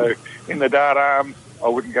wouldn't go in the Dart Arm. I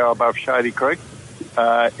wouldn't go above Shady Creek.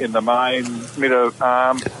 In the main Middle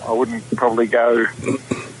Arm, I wouldn't probably go.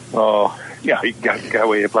 You can go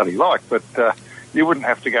where you bloody like, but you wouldn't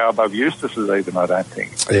have to go above Eustace's even. I don't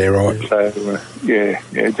think. Yeah, right. So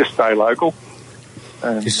just stay local.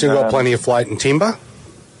 And, you still got plenty of floating timber?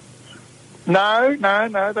 No.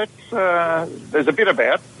 That's there's a bit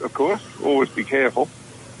about, of course. Always be careful.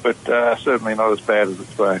 But certainly not as bad as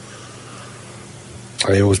it's been.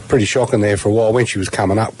 It was pretty shocking there for a while when she was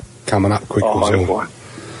coming up quick. Coming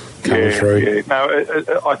through. Yeah. No,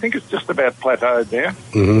 I think it's just about plateaued now.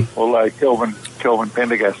 Mm-hmm. Although Kelvin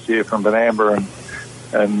Pendergast here from Benamba,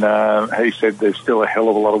 and he said there's still a hell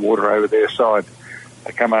of a lot of water over their side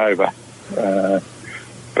to come over.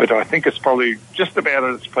 But I think it's probably just about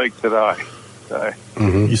at its peak today. So,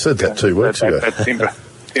 You said that 2 weeks ago. That timber.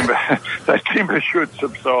 timber should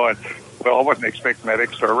subside. Well, I wasn't expecting that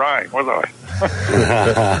extra rain, was I?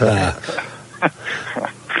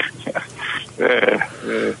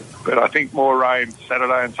 Yeah. But I think more rain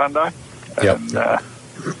Saturday and Sunday. Yep.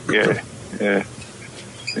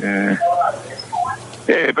 And,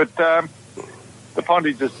 but the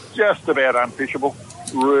pondage is just about unfishable.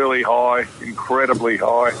 Really high, incredibly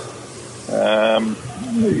high.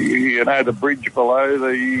 You know the bridge below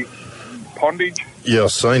the pondage? Yeah,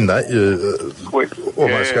 I've seen that.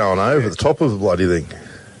 Almost going over the top of the bloody thing.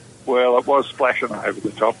 Well, it was splashing over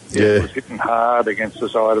the top. Yeah. It was hitting hard against the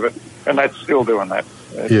side of it. And that's still doing that.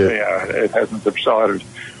 It hasn't subsided.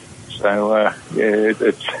 So,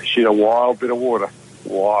 it's shit a wild bit of water.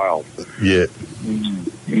 Wild. Yeah.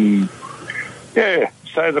 Yeah.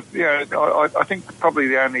 So, I think probably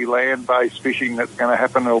the only land-based fishing that's going to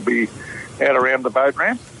happen will be out around the boat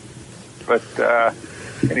ramp. But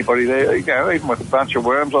anybody there, even with a bunch of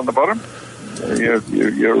worms on the bottom,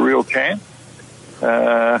 you're a real chance.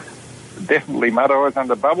 Definitely mud eyes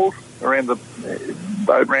under bubbles around the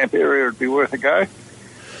boat ramp area would be worth a go.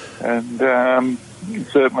 And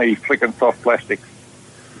certainly flicking soft plastics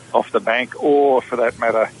off the bank, or for that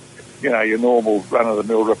matter, your normal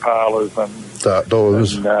run-of-the-mill Rapalas and dark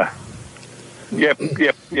divers. Yep,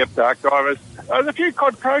 dark divers. There's a few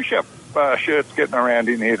cod pro shop shirts getting around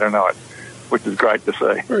in here tonight, which is great to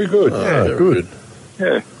see. Very good. Good.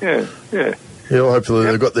 Yeah. Yeah, well, hopefully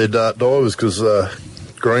they've got their dark divers, because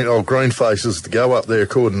green faces to go up there,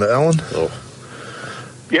 according to Alan. Oh.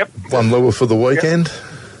 Yep. One lure for the weekend.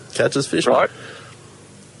 Catches fish. Right.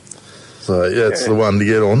 So, it's the one to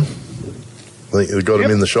get on. I think they've got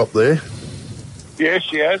him in the shop there. Yes,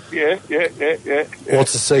 she has. Yeah.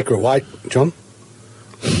 What's the secret weight, John?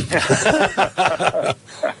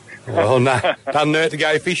 Well, no, doesn't hurt to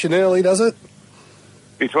go fishing early, does it?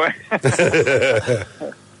 Between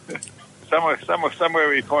somewhere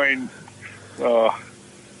between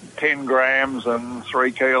 10 grams and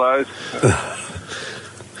 3 kilos,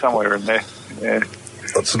 somewhere in there. Yeah,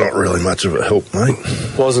 that's not really much of a help, mate.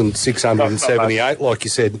 Wasn't 678 like you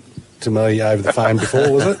said to me over the phone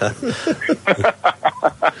before, was it?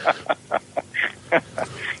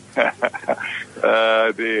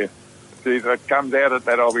 Dear. See, if it comes out at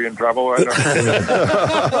that, I'll be in trouble, won't I?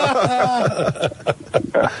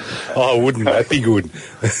 Oh, wouldn't that be good?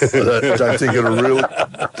 don't think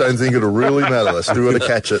it'll really matter. They still got to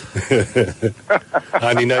catch it.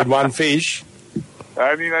 Only need one fish.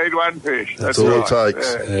 Only need one fish. That's all right. it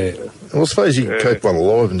takes. Yeah. Well, I suppose you can keep one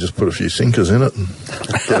alive and just put a few sinkers in it and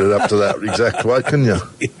get it up to that exact weight, couldn't you?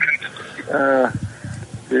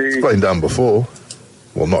 It's been done before.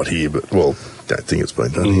 Well, not here, but, don't think it's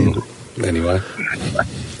been done here. Anyway.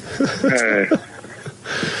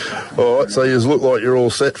 All right, so you look like you're all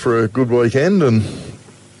set for a good weekend, and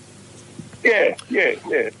Yeah.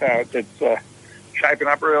 No, it's shaping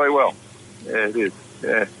up really well. Yeah, it is.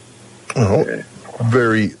 Yeah. Oh,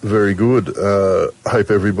 very, very good.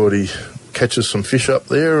 Hope everybody catches some fish up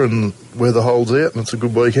there and weather holds out, and it's a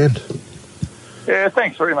good weekend. Yeah,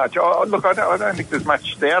 thanks very much. Look, I don't think there's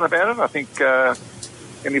much doubt about it. I think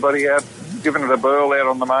anybody out giving it a burl out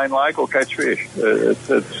on the main lake will catch fish. It's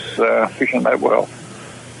fishing that well.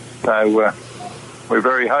 So we're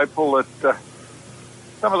very hopeful that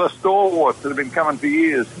some of the stalwarts that have been coming for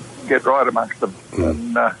years get right amongst them,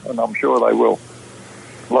 and I'm sure they will.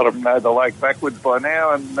 A lot of them know the lake backwards by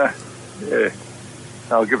now, and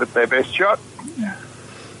they'll give it their best shot.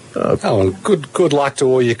 Good luck to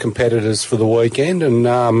all your competitors for the weekend, and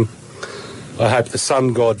I hope the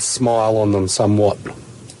sun gods smile on them somewhat.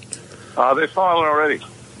 They're smiling already.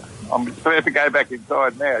 I'm about to go back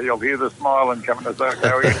inside now. You'll hear the smiling coming as I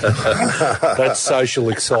go in. That's social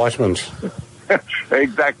excitement.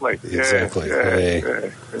 Exactly. Yeah.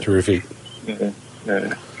 Terrific. Yeah.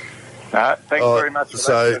 Thanks very much for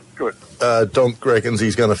that. That's good. Donk reckons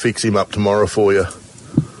he's going to fix him up tomorrow for you.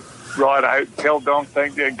 Righto. Tell Donk,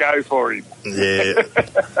 thank you. Go for him. Yeah.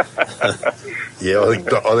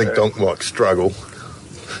 I think Donk might struggle.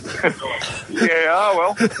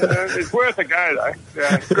 Yeah, it's worth a go, though.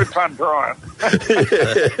 Yeah, good fun trying.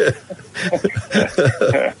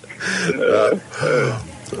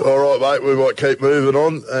 All right, mate, we might keep moving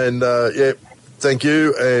on, and thank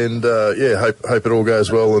you, and hope it all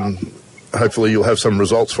goes well, and hopefully you'll have some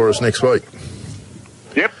results for us next week.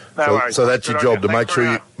 Yep, no worries. So that's your job, to make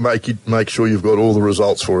sure you've got all the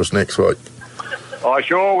results for us next week. I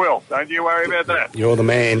sure will. Don't you worry about that. You're the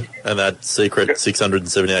man. And that secret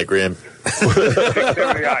 678 gram.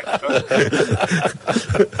 678.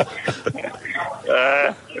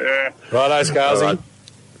 Righto, Scarsy.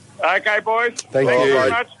 Right. Okay, boys. Thank you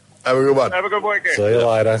very much. Have a good one. Have a good weekend. See you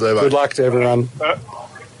later. See you, mate. Good luck to everyone.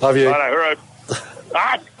 Love you. All right.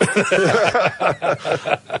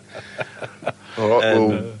 All right,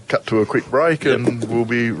 we'll cut to a quick break and we'll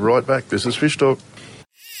be right back. This is Fish Talk.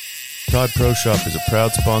 Tide Pro Shop is a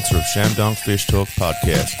proud sponsor of ShamDonk Fishtalk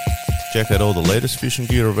podcast. Check out all the latest fishing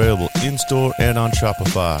gear available in-store and on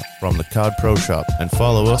Shopify from the Cod Pro Shop, and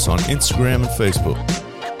follow us on Instagram and Facebook.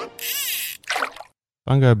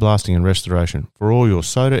 Fungo Blasting and Restoration for all your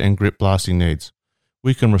soda and grip blasting needs.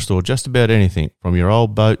 We can restore just about anything from your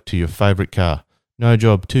old boat to your favourite car. No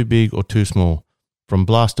job too big or too small. From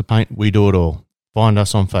blast to paint, we do it all. Find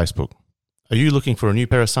us on Facebook. Are you looking for a new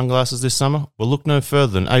pair of sunglasses this summer? Well, look no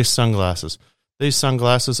further than Ace Sunglasses. These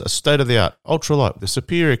sunglasses are state-of-the-art, ultralight with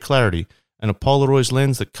superior clarity and a Polaroid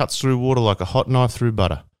lens that cuts through water like a hot knife through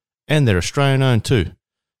butter. And they're Australian-owned too.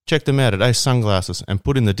 Check them out at Ace Sunglasses and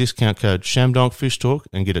put in the discount code ShamDonk Fishtalk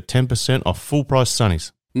and get a 10% off full-price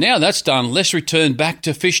sunnies. Now that's done, let's return back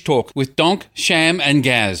to Fish Talk with Donk, Sham and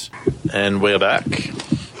Gaz. And we're back.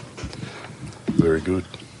 Very good.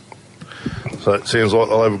 So it sounds like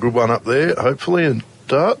they'll have a good one up there, hopefully, and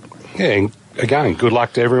Dart. Yeah, and again, good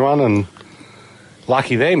luck to everyone, and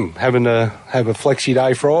lucky them having to have a flexi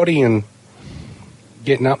day Friday and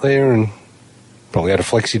getting up there, and probably had a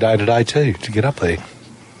flexi day today too to get up there.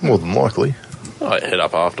 More than likely. I head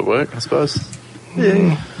up after work, I suppose.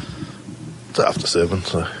 Yeah. It's after 7,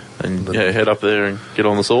 so. And head up there and get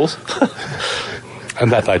on the sauce.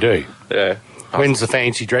 And that they do. Yeah. When's the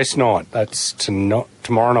fancy dress night? That's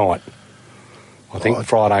tomorrow night. I think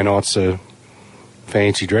Friday night's a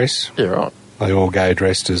fancy dress. Yeah, right. They all go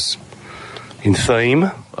dressed as in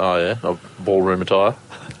theme. Oh, yeah. A ballroom attire.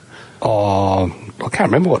 Oh, I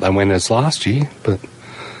can't remember what they went as last year, but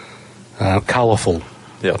colourful.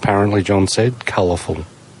 Yeah. Apparently, John said colourful.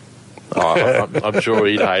 Oh, I'm sure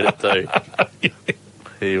he'd hate it too.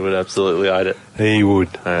 He would absolutely hate it. He would.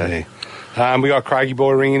 Yeah. We got Craigie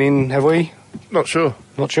Boy ringing in, have we? Not sure.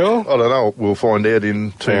 Not sure? I don't know. We'll find out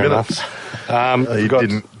in 2 Fair minutes. He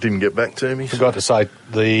didn't get back to me. Forgot to say,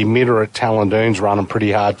 the midder at Talondoon's running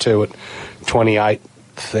pretty hard too at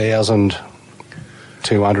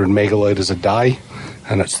 28,200 megalitres a day,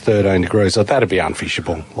 and it's 13 degrees, so that'd be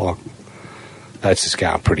unfishable. Like, that's just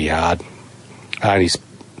going pretty hard.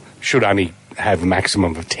 Should only have a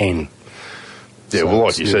maximum of 10. Yeah, So well, like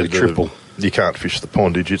it's you nearly said, triple. You can't fish the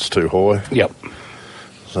pondage, it's too high. Yep.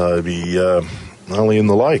 So it'd be only in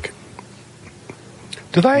the lake.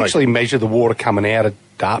 Do they actually measure the water coming out of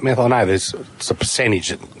Dartmouth? I know it's a percentage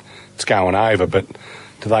that's going over, but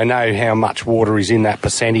do they know how much water is in that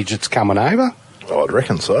percentage that's coming over? Oh, I'd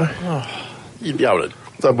reckon so. You'd be able to.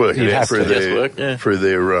 They'd work it out through their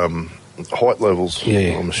height levels,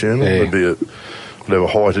 Yeah. I'm assuming. Yeah. It'd be whatever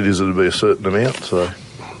height it is, it'd be a certain amount. So.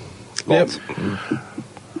 Yep.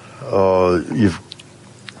 You've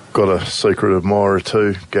got a secret admirer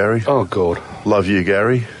too, Gary. Oh, God. Love you,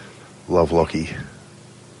 Gary. Love Lockie.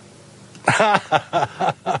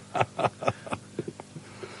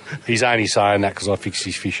 He's only saying that because I fixed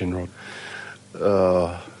his fishing rod.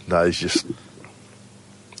 No, he's just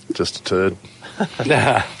a turd.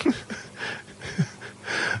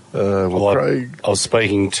 Craig. I was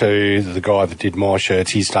speaking to the guy that did my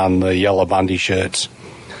shirts. He's done the Yellow Bundy shirts.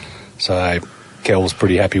 So Kel was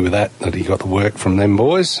pretty happy with that he got the work from them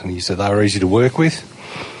boys. And he said they were easy to work with.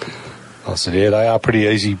 I said, yeah, they are pretty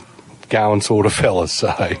easy going sort of fellas,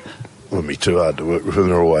 so... Wouldn't be too hard to work with them,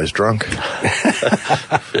 they're always drunk.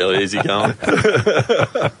 Fairly easy going.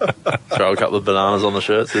 Throw a couple of bananas on the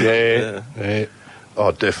shirts. Yeah.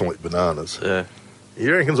 Oh, definitely bananas. Yeah.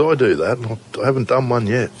 He reckons I do that. I haven't done one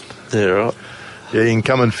yet. Yeah, right. Yeah, he can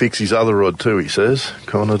come and fix his other rod too, he says.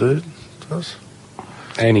 Kind of dude. Does.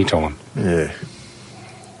 Anytime. Yeah.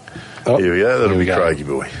 Oh, here we go. That'll here we be go. Craigie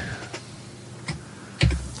Boy.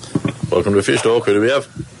 Welcome to Fish Talk. Who do we have?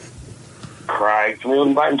 Craig from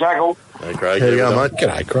Wilton Bait and Tackle. Hey, Craig. How you going, mate?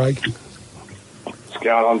 G'day, Craig. What's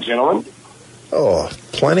going on, gentlemen? Oh,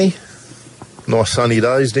 plenty. Nice sunny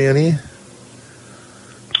days down here.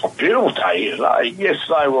 A beautiful day today.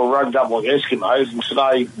 Yesterday we were rugged up like Eskimos, and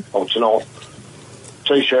today, tonight,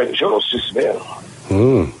 T-shirt and shorts just about.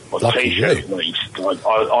 Lucky T-shirt you. needs.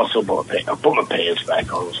 I still put my pants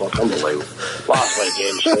back on. It was like unbelievable. Last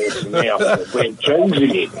weekend shorts, and now I'm wearing jeans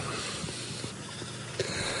again.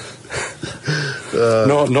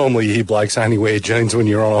 Normally you blokes only wear jeans when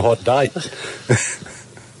you're on a hot date.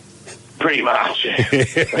 Pretty much, yeah.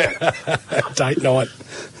 Date night.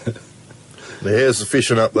 Now, how's the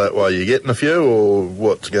fishing up that way? You getting a few, or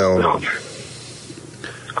what's going on?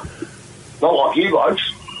 Not like you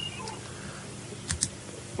blokes.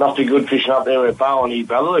 Nothing good fishing up there with Bo and his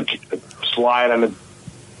brother, slaying them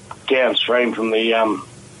downstream from the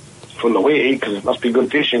weir, because it must be good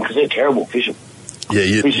fishing, because they're terrible fishing.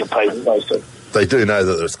 Yeah, Fishing people, those two. they do know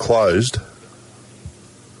that it's closed.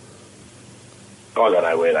 I don't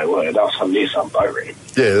know where they were. They were near some boat wreck.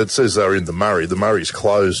 Yeah, it says they're in the Murray. The Murray's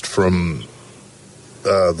closed from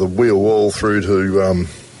the wheel wall through to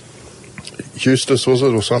Eustis, was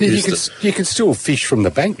it, or something? You can still fish from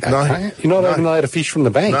the bank, though, No. can't you? You're not even allowed to fish from the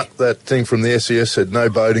bank. No, that thing from the SES said no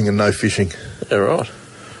boating and no fishing. Yeah, right.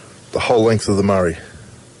 The whole length of the Murray.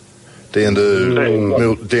 Down to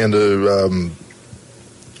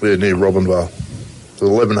near Robinvale. So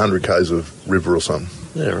 1,100 k's of river or something.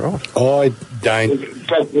 Yeah, right. I don't...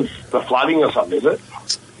 That's the flooding or something, is it?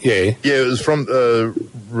 Yeah. Yeah, it was from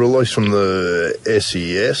released from the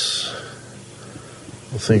SES,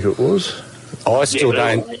 I think it was. I still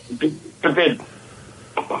don't... But then,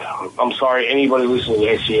 I'm sorry, anybody listening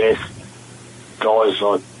to SES, guys,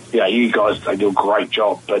 you guys, they do a great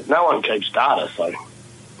job, but no one keeps data, so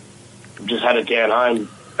I've just had it down home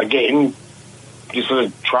again, just sort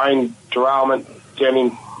of train derailment down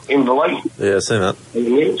in Inverleigh. Yeah, I've seen that. In the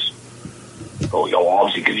news. Oh,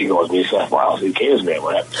 obviously, because you guys New South Wales, who cares about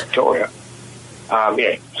what happens in Victoria?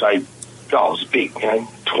 So it was big,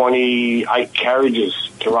 28 carriages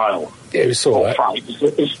derailed. Yeah, we saw that.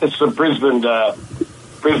 It's the Brisbane to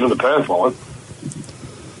Perth line,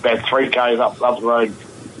 about 3 k's up the road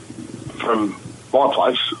from my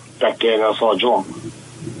place, back down outside Geelong.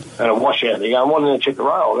 And a washout. They go, why didn't they check the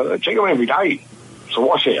rail? I go, check them every day. It's a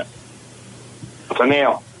washout. So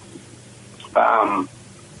now,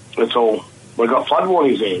 it's all, we've got flood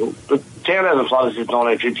warnings there. The town hasn't flooded since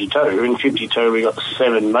 1952. In 52, we got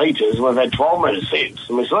 7 metres. We've had 12 metres since,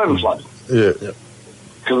 and we still haven't flooded. Yeah.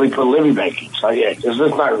 Because we put a levee bank in. So, yeah, there's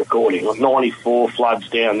no recording. Like 94 floods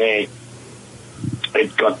down there.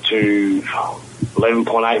 It got to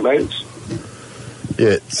 11.8 metres.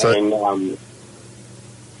 Yeah. So. And,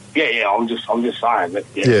 I'm just saying that.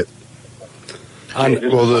 Yeah.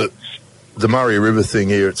 Well, the Murray River thing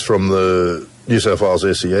here, it's from the New South Wales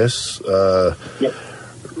SES.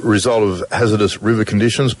 Result of hazardous river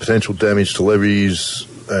conditions, potential damage to levees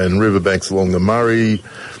and riverbanks along the Murray.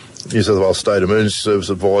 New South Wales State Emergency Service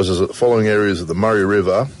advises that the following areas of the Murray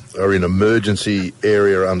River are in emergency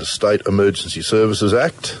area under State Emergency Services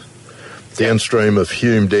Act. Downstream of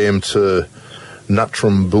Hume Dam to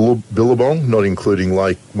Nuttram Billabong, not including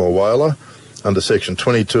Lake Mulwala. Under Section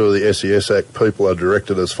 22 of the SES Act, people are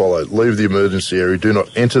directed as follows. Leave the emergency area. Do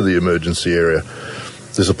not enter the emergency area.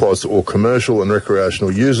 This applies to all commercial and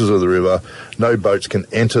recreational users of the river. No boats can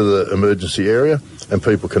enter the emergency area, and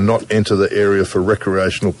people cannot enter the area for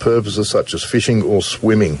recreational purposes such as fishing or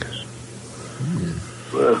swimming.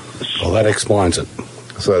 Well, that explains it.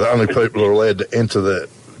 So the only people who are allowed to enter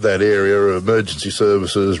that area are emergency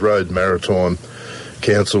services, road, maritime,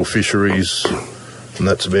 council, fisheries, and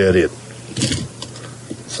that's about it.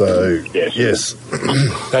 So, yes.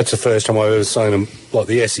 That's the first time I've ever seen them, like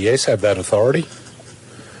the SES, have that authority.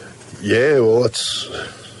 Yeah, well, that's...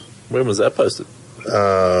 When was that posted?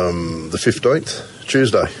 The 15th,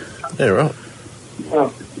 Tuesday. Yeah, right.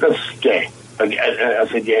 Well, that's, I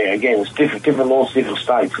said, again, it's different laws, different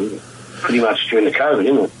states, pretty much during the COVID,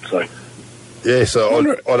 isn't it? So... Yeah, so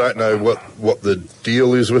I don't know what the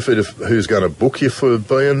deal is with it, if who's going to book you for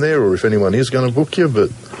being there, or if anyone is going to book you, but...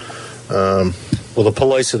 well, the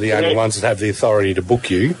police are the only ones that have the authority to book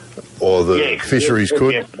you. Or the fisheries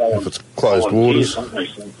could, if it's closed waters.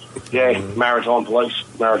 Yeah, maritime police,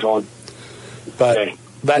 maritime. But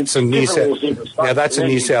that's a New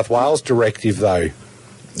South Wales directive, though.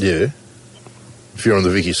 Yeah. If you're on the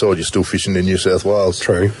Vicky side, you're still fishing in New South Wales.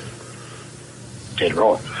 True. Dead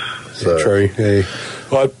right. So. Yeah, true, yeah.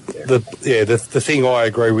 Well, the thing I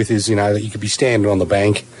agree with is, that you could be standing on the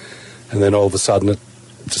bank and then all of a sudden it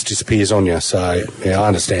just disappears on you. So, yeah, I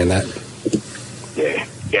understand that.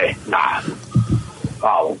 Yeah, nah.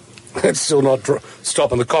 Oh. It's still not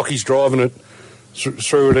stopping the cockies driving it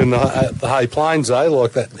through it in the Hay Plains,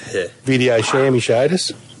 like that video Shammy showed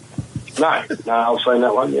us. No, I've seen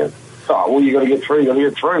that one, yeah. Oh, well, you got to get through,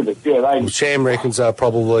 but yeah, Sham reckons they're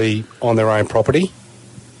probably on their own property.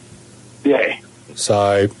 Yeah.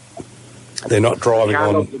 So they're not driving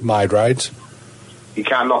on made roads. You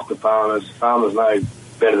can't knock the farmers. Farmers know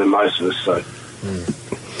better than most of us, so.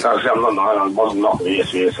 I wasn't knocking the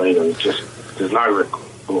SES either. It's just, there's no record,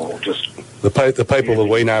 just... The people that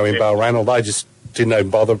we know in Balranald, they just didn't even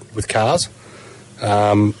bother with cars.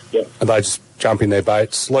 And they just jump in their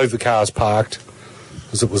boats, leave the cars parked,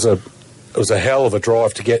 because it was a hell of a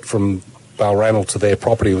drive to get from Balranald to their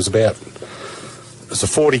property. It was a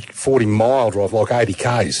 40 mile drive, like 80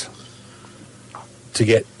 k's, to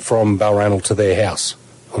get from Balranald to their house.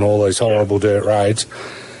 on all these horrible dirt roads,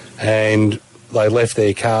 and they left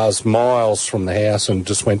their cars miles from the house and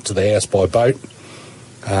just went to the house by boat.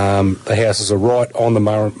 The houses are right on the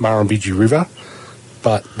Murrumbidgee River,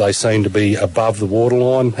 but they seem to be above the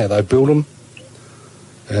waterline, how they built them.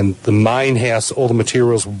 And the main house, all the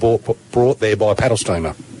materials were brought there by paddle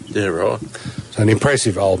steamer. Yeah, right. So an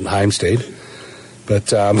impressive old homestead. But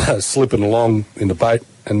slipping along in the boat,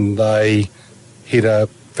 and they hit a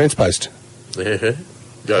fence post. Yeah,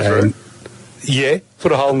 go through. Yeah,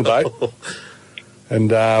 put a hole in the boat.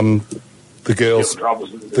 And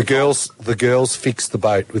the girls fixed the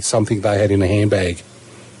boat with something they had in a handbag.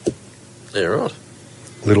 Yeah, right.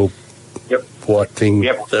 Little white thing.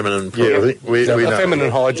 Yep. Feminine product. Yeah, we know. A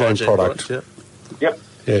feminine hygiene product. Yep. Yep.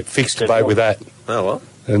 Yeah, fixed the boat with that. Oh, well.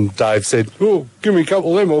 And Dave said, "Oh, give me a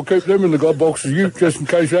couple of them. I'll keep them in the glove box for you, just in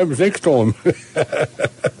case it happens next time."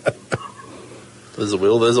 There's a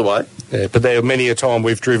will, there's a way. Yeah, but there many a time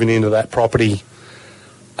we've driven into that property,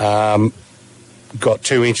 got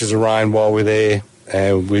 2 inches of rain while we're there,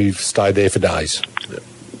 and we've stayed there for days. Yep.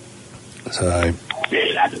 So, Yeah,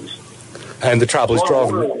 it happens. and the trouble is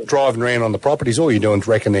driving around on the properties, all you're doing is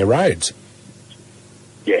wrecking their roads.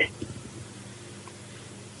 Yeah.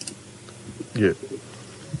 Yeah.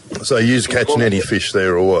 So you's catching any fish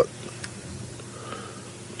there or what?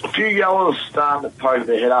 A few yellows starting to poke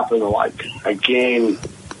their head up in the lake. Again,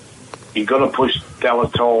 you got to push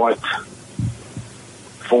Delatite,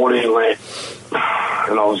 14 let,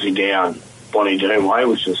 and obviously down Bonnie Doon way,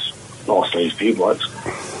 which is nice to these few blokes.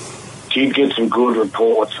 Did get some good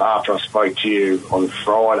reports after I spoke to you on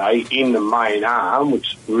Friday in the main arm,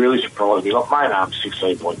 which really surprised me. Like, main arm's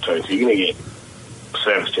 16.2, so you're going to get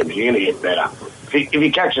surface temperature, you're going to get better. If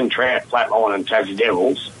you're catching trout, flatline and Tassie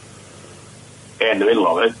Devils out in the middle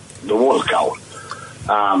of it, the water's cold.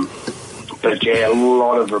 But yeah, a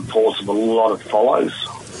lot of reports of a lot of follows.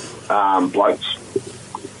 Blokes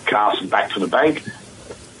casting back to the bank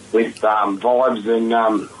with vibes and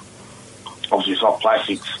obviously soft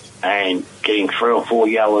plastics and getting 3 or 4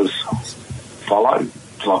 yellows follow.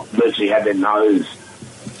 It's like literally had their nose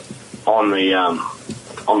on the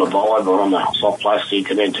vibe or on the soft plastic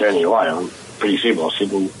and then turning away. I'm pretty simple. I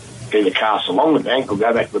said, well, either cast along the bank or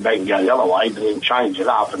go back to the bank and go the other way, but then change it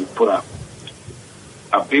up and put a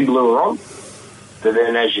bib lure on. But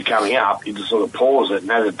then as you're coming up, you just sort of pause it,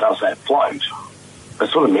 and as it does that float, it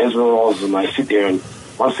sort of mesmerises them. They sit there, and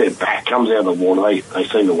once their back comes out of the water, they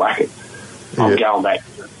seem to whack it. Yeah. I'm going back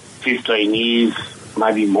 15 years,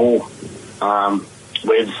 maybe more. We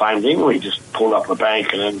had the same thing. We just pulled up the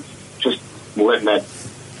bank and then just letting that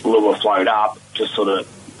lure float up, just sort of,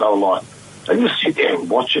 they were like, they just sit there and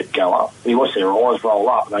watch it go up. You watch their eyes roll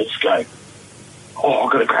up, and they just go, oh,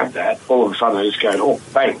 I've got to grab that. All of a sudden, they just go, oh,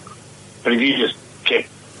 bang. But if you just kept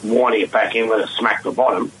winding it back in, let it smack the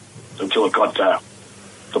bottom until it got to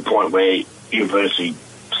the point where you virtually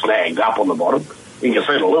snagged up on the bottom, you can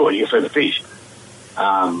see the lure, you can see the fish.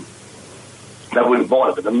 They wouldn't bite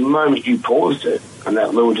it, but the moment you paused it and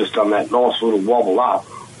that lure just done that nice little wobble up,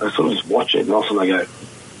 they sort of just watch it, and all of a sudden they go,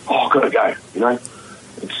 oh, I've got to go, you know.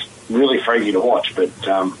 It's really freaky to watch, but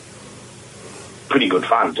pretty good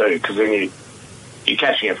fun too, because then you're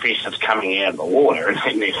catching a fish that's coming out of the water, and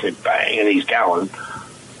then they said bang, and he's going.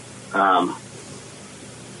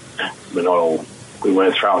 We're not all, we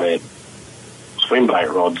weren't throwing out swim bait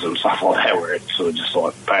rods and stuff like that, where it's sort of just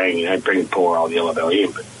like bang, you know, bring poor old yellow belly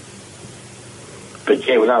in. But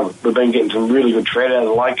yeah, we've been getting some really good trout out of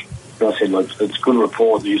the lake. Like I said, look, it's a good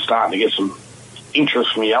report that you're starting to get some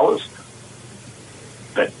interest from yellows.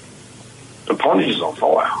 But the pond is on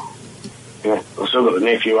fire. You know, I've still got the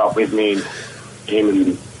nephew up with me, and him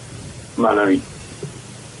and one of the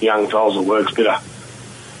young fellas that works a bit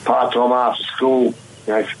of part-time after school,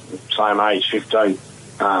 you know, same age, 15.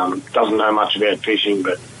 Doesn't know much about fishing,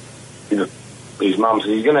 but his mum said,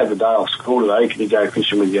 he's going to have the day off school today, can you go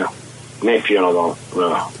fishing with your nephew? And I go,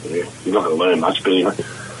 well, yeah, you're not going to learn much, but anyway.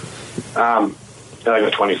 They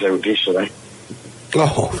got 27 fish today.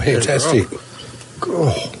 Oh, fantastic.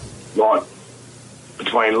 Oh. Right,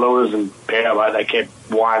 between lures and power bait, they kept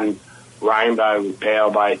one rainbow with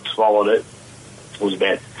power bait, swallowed it. It was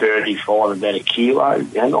about 35, about a kilo.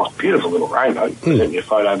 Yeah, nice, beautiful little rainbow. Sent me a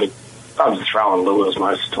photo, but I was throwing lures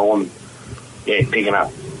most of the time. Yeah, picking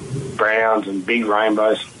up browns and big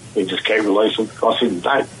rainbows. We just keep releasing. I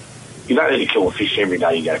said, you don't need to kill a fish every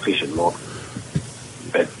day you go fishing, Mark.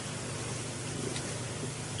 But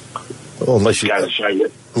well, unless you're going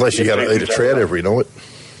to eat a trout every night.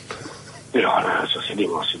 Yeah, I know. As I said to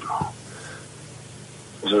him, I said,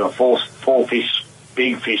 I've got four fish,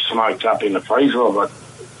 big fish smoked up in the freezer. I've got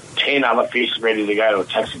 10 other fish ready to go to a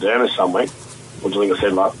taxidermist somewhere. which I think I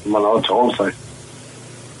said like one other time. So,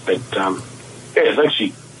 but it's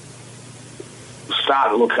actually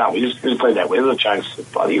starting to look up. We just played that weather change.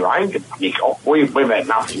 Bloody rain could nick off. We've had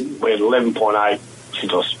nothing. We had 11.8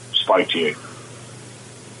 since I spoke to you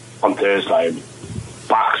on Thursday.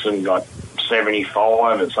 Buxton got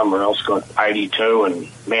 75, and somewhere else got 82, and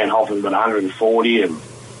Manhoffen got 140, and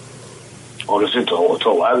it's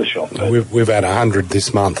all over the shop. We've had 100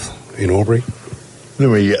 this month in Albury.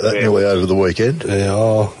 Then we get that nearly over the weekend.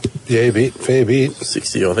 A fair bit.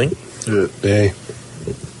 60, I think. Yeah.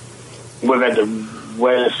 We've had the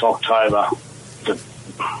wettest October that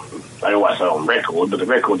they always say on record, but the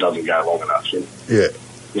record doesn't go long enough. So yeah.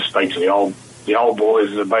 You speak to the old boys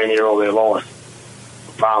that have been here all their life,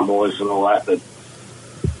 farm boys and all that,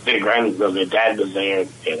 their dad was there.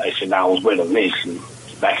 Yeah, they said, no, it was wetter than this, and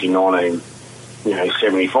back in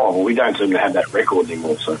 1975. Well, we don't seem to have that record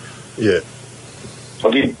anymore. So yeah. I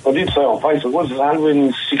did say on Facebook, was it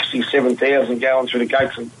 167,000 going through the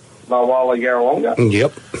gates of Mulwala Yarrawonga?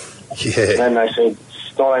 Yep. Yeah. And they said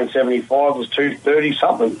 1975 was 230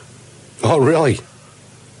 something. Oh, really?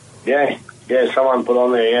 Yeah. Someone put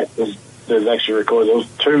on there. Yeah, there's actually recorded. There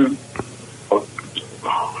was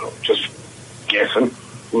just guessing.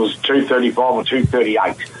 It was 235 or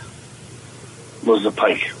 238 was the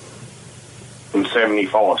peak in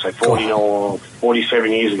 75. So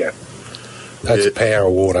 47 years ago. That's power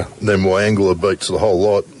of water. Then Wyangla beats the whole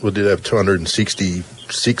lot. We did have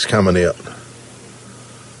 266 coming out.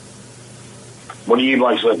 What are you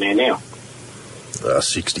blokes letting there now?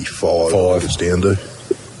 65. It's down to.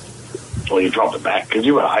 Well, you dropped it back because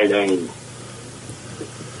you were 18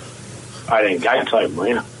 gates open, weren't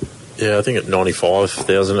you? Yeah, I think at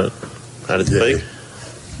 95,000 at its peak.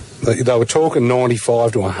 They were talking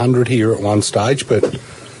 95 to 100 here at one stage, but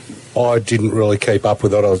I didn't really keep up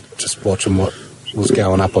with it. I was just watching what was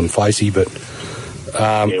going up on Facey, but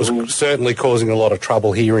it was certainly causing a lot of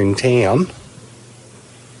trouble here in town.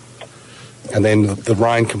 And then the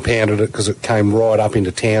rain compounded it because it came right up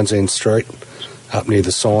into Townsend Street, up near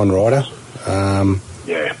the sign rider. And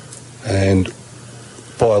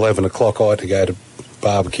by 11 o'clock I had to go to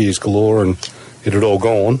barbecues galore, and it had all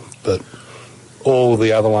gone. But all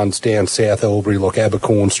the other ones down South Albury, like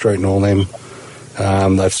Abercorn Street and all them,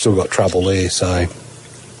 they've still got trouble there. So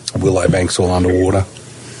Willow Bank's all underwater.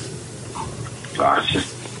 It's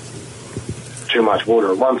just too much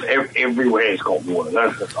water at once. Everywhere's got water.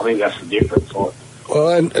 I think that's the difference. Well,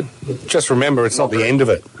 and just remember, it's not the end of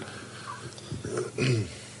it.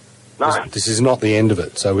 No. This is not the end of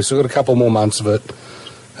it. So we've still got a couple more months of it,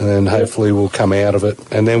 and then hopefully we'll come out of it,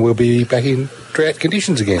 and then we'll be back in drought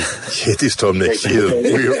conditions again. Yeah, this time next year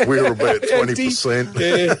we're about 20%.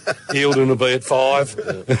 Yeah, yielding will be at 5.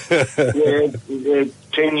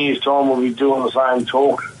 10 years' time we'll be doing the same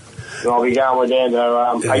talk. And I'll be going down to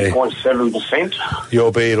 8.7%.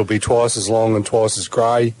 It'll be twice as long and twice as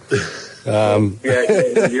grey. There's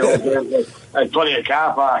plenty of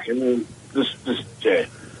car park, and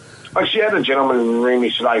Actually, I had a gentleman ring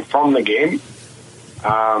me today from the game.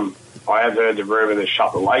 I have heard the rumour they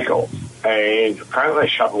shut the lake off, and apparently they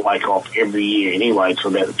shut the lake off every year anyway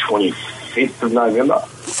till about the 25th of November.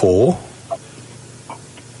 4?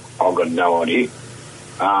 I've got no idea.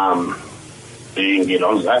 He didn't get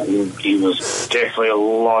onto that, and he was definitely a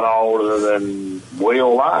lot older than we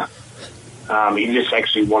all are. He just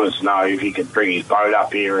actually wanted to know if he could bring his boat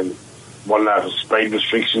up here and wanted to know the speed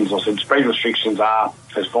restrictions. I said speed restrictions are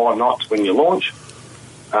as 5 knots when you launch,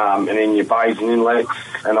 and in your bays and inlets,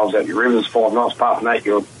 and I was at your rivers 5 knots. Apart from that,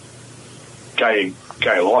 you're go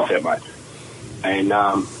your life out, mate. And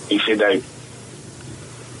he said they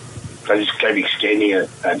just keep extending it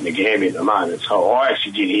at Ngambia at the moment. So I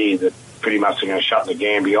actually did hear that pretty much they're going to shut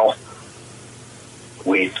Ngambia off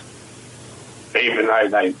with, even though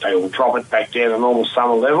they will drop it back down to normal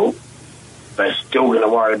summer level, they're still going to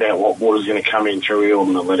worry about what water's going to come in through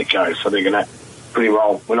Eildon and let it go. So they're going to pretty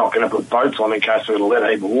well, we're not going to put boats on in case we're going to let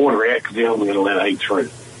a heap of water out, because Eildon's going to let a heap through.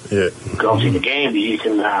 Yeah. Because obviously the Ngambia, you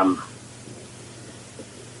can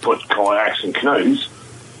put kayaks and canoes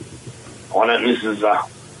on it, and this is a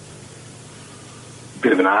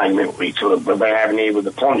bit of an argument we're having here with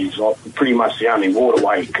the Pondies. Like, pretty much the only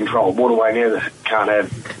controlled waterway now that can't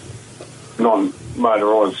have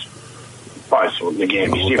non-motorised boats or the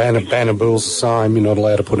Ngambia. Bannabool's the same, you're not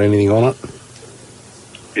allowed to put anything on it.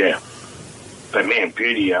 Yeah. But man,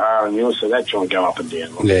 beauty are, and you'll see that joint go up and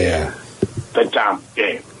down. Yeah. But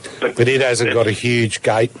But it hasn't got a huge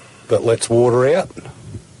gate that lets water out?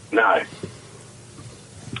 No,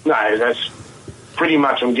 that's pretty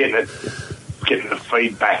much, I'm getting the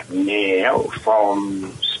feedback now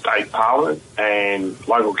from State Parliament and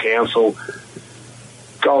local council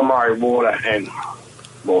Gold Murray water and,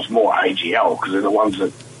 well, it's more AGL because they're the ones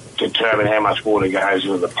that determine how much water goes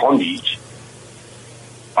into the pondage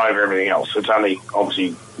over everything else. It's only,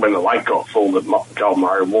 obviously, when the lake got full, the Gold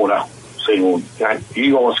Murray water said, well,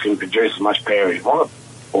 you guys can produce as much power as you want it,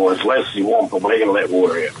 or as less as you want, but we're going to let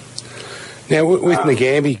water out. Now, with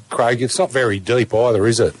Ngambie, Craig, it's not very deep either,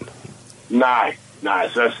 is it? No, so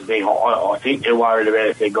that's the thing. I think they're worried about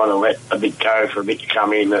if they're going to let a bit go for a bit to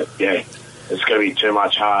come in, that, it's going to be too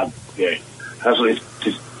much hard. Yeah. That's what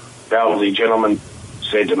this elderly gentleman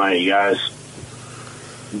said to me. He goes,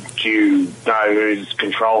 do you know who's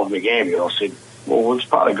control of Ngambie? I said, well, it's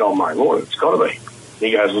part of Gold Murray water. It's got to be.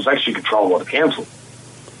 He goes, well, it's actually controlled by the council.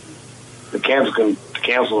 The council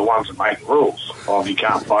are the ones that make the rules. If you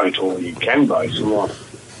can't vote or you can vote. So I'm like,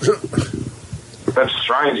 that's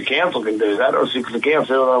strange. The council can do that. Or because the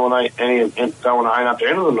council don't want to own up to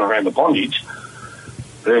any of them around the bondage.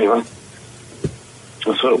 But anyway,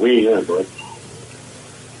 it's sort of weird, isn't it, boy?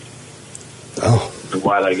 Oh. The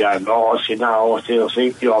way they go. Oh, I said, no, I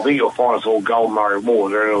think you'll find it's all Gold Murray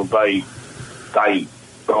water, and it'll be, they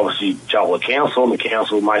obviously tell the council, and the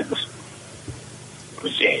council will make this.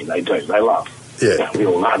 Because, they do. They love. Yeah. We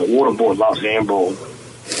all know the water board loves handball.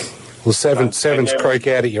 Well, Sevens Creek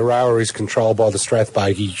out at Euroa is controlled by the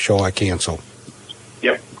Strathbogie Shire Council.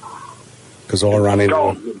 Yep. Because I run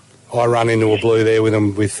into a blue there with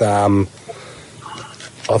them with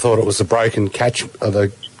I thought it was the broken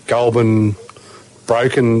the Goulburn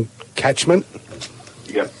broken catchment.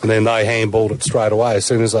 Yep. And then they handballed it straight away. As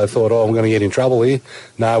soon as they thought, I'm going to get in trouble here,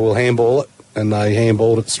 no, we'll handball it. And they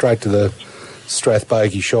handballed it straight to the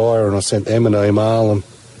Strathbogie Shire, and I sent them an email, and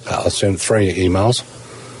I sent 3 emails.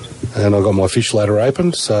 And I got my fish ladder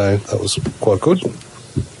opened, so that was quite good.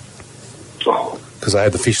 Because I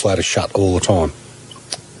had the fish ladder shut all the time.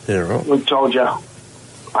 Yeah, right. We told you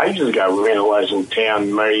ages ago, we went to all those little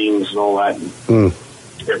town meetings and all that. And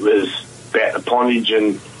it was about the pondage,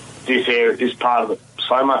 and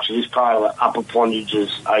so much of this part of the upper pondage is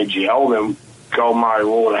AGL, then Gold Murray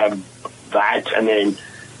water have that, and then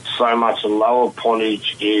so much of the lower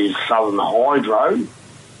pondage is Southern Hydro,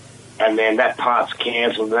 and then that part's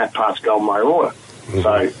cancelled and that part's Gold Murray water. Mm-hmm.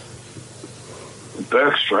 So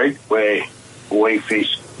Burke Street, where we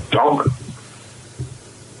fished donk,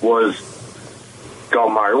 was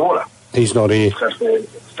Gold Murray water. He's not here.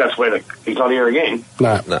 That's where he's not here again.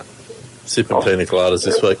 No. Sipping pina coladas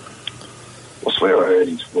this week. I swear I heard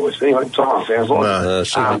his voice. Anyway, someone sounds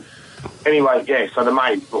like anyway, so the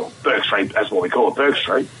main, Burke Street, that's what we call it, Burke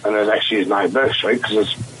Street, and there's actually his name Burke Street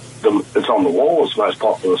because it's on the wall. It's the most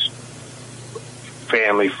populous,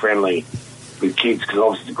 family-friendly with kids because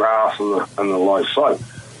obviously the grass and the low slope.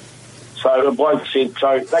 So the bloke said,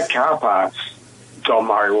 so that car park's Gold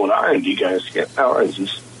Murray water owned. He goes, yeah, no worries.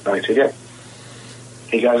 They said, yeah.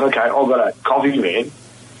 He goes, okay, I've got a coffee van.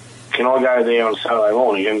 Can I go there on Saturday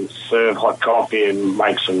morning and serve hot coffee and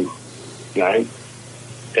make some, egg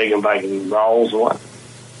and bacon rolls or what?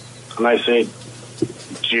 And they said,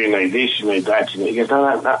 do you need this, you need that? He goes,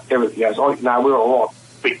 no, everything. He goes, no, we're all right,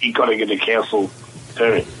 but you've got to get the council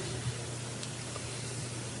permit.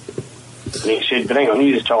 And he said, but hang on,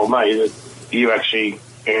 you just told me that you actually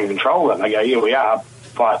are in control of that. And they go, yeah, we are,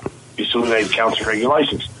 but you still need council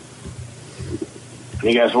regulations. And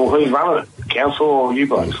he goes, well, who's running it? Council or you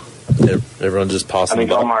blokes? Everyone just passing. And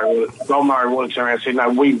then Gold Murray water turned around and said, no,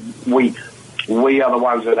 we are the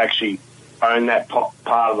ones that actually own that part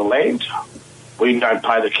of the land. We don't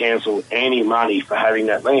pay the council any money for having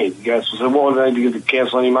that land. He goes, so why do they need to give the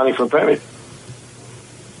council any money for a permit?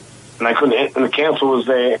 And they couldn't. And the council was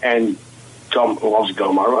there, and obviously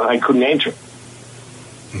Gold Murray, they couldn't enter it.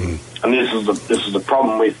 Mm. And this is the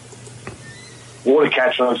problem with water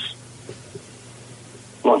catchments.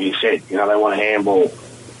 Like you said, they want to handball.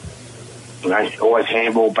 Always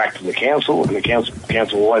handball back to the council, and the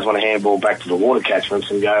council always want to handball back to the water catchments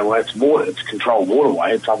and go, well, it's water, it's a controlled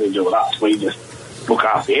waterway, it's nothing to do with us. We just look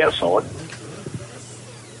after the outside.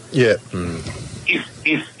 Yeah. Mm.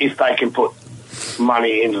 If they can put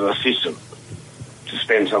money into the system to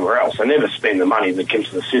spend somewhere else, they never spend the money that comes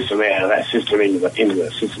to the system out of that system into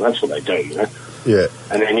the system. That's what they do, Yeah.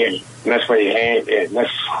 And then and that's where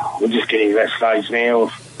we're just getting to that stage now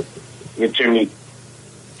of you get too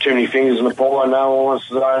many fingers in the pie and no one wants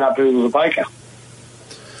to own up who was a baker.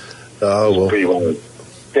 Oh, well. Pretty well.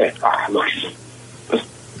 Yeah. Look, it's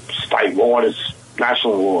statewide, it's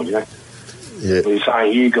national award, Yeah. When you're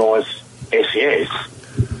saying you guys, SES,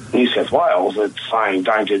 New South Wales, it's saying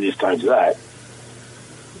don't do this, don't do that.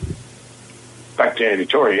 Back down in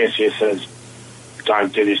Victoria, SES says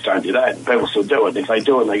don't do this, don't do that. And people still do it. If they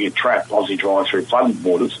do it and they get trapped, Aussie drive through flooded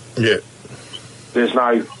waters. Yeah. there's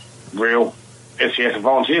no real SCS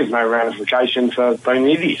volunteers, no ramification for being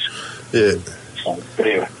idiots. Yeah. But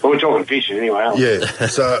anyway, we're talking fishing anyway, aren't we? Yeah.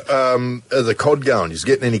 So, are the cod going? Is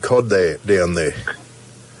getting any cod down there?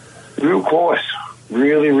 Real quiet.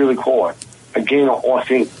 Really, really quiet. Again, I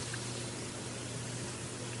think,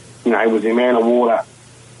 with the amount of water,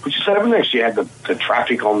 which is, haven't actually had the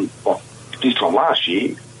traffic on this time last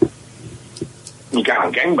year. You're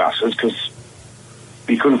going gangbusters because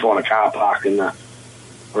you couldn't find a car park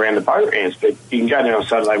around the boat ramps, but you can go down on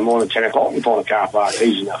Saturday morning at 10 o'clock and find a car park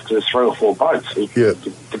easy enough because there's 3 or 4 boats. Yeah.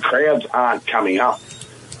 The crowds aren't coming up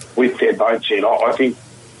with their boats yet. I think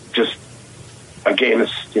just, again,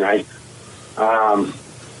 it's,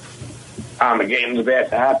 Armageddon's about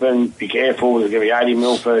to happen. Be careful. There's going to be 80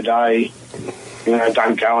 mil per day.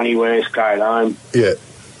 Don't go anywhere. Stay at home. Yeah.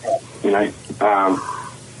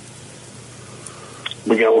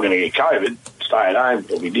 We're all going to get COVID. Stay at home,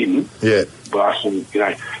 but we didn't. Yeah. But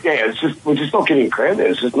it's just we're just not getting a crowd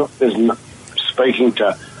there. Speaking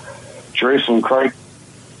to Jerusalem Creek,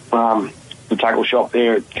 the tackle shop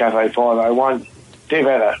there at Cafe 501,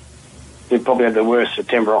 they've probably had the worst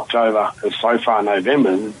September, October, and so far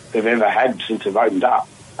November they've ever had since they've opened up.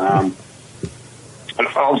 And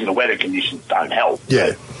obviously the weather conditions don't help.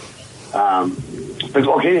 Yeah. But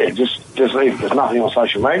just leave. There's nothing on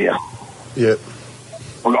social media. Yeah.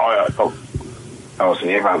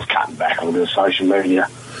 Obviously everyone's cutting back on a bit of social media.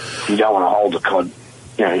 You don't want to hold the cod,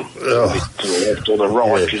 to the left or the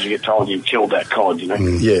right because you get told you've killed that cod.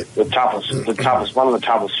 Yeah. The toughest, one of the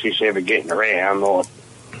toughest fish ever getting around. Or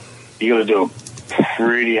you got to do a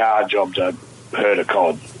pretty hard job to hurt a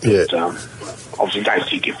cod. Yeah. But, obviously, don't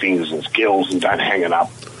stick your fingers in skills and don't hang it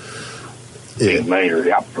up. Big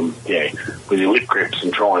meter up from with your lip grips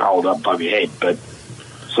and try and hold up above your head, but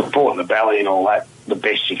supporting the belly and all that the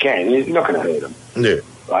best you can. You're not going to hurt them. Yeah.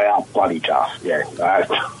 They are bloody tough. Yeah, they are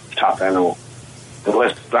tough animal.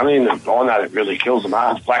 Unless, I know that really kills them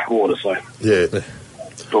hard. It's blackwater, so. Yeah.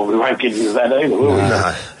 But we won't get into that either, will we?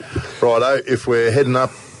 No. Righto, if we're heading down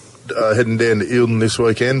to Eildon this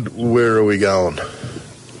weekend, where are we going?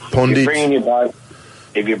 Pondage?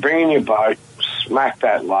 If you're bringing your boat, smack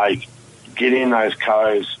that lake, get in those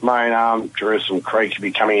coves, Main Arm, Jerusalem Creek if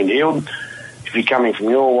you're coming into Eildon. If you're coming from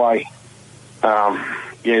your way,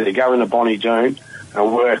 they go into Bonnie Doon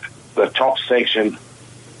and work the top section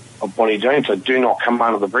of Bonnie Doon. So do not come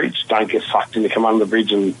under the bridge. Don't get sucked in to come under the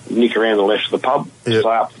bridge and nick around the left of the pub. Stay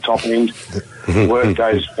up the top end. Work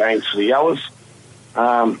those banks for the yellows.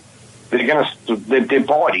 They're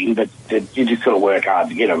biting, but you just got to work hard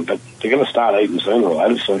to get them. But they're going to start eating sooner or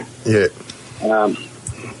later. So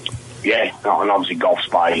and obviously Gulf's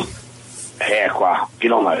Bay, Howqua,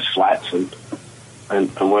 get on those flats and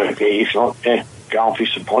work there. If not, go and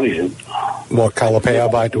fish the pondage. What colour power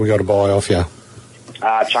bait do we got to buy off you?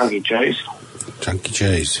 Chunky cheese. Chunky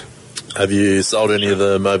cheese. Have you sold any of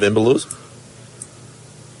the Movember lures?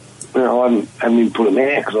 No, I haven't even put them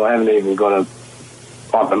out because I haven't even got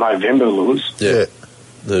the November lures. Yeah.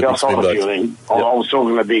 I sold a few of them. I was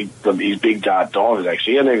talking to these big dart divers,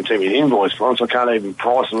 actually. He hadn't even sent me an invoice for them, so I can't even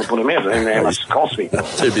price them and put them out. I don't even know how much it cost me.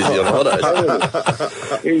 Too busy on holidays.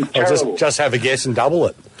 It was terrible. Just have a guess and double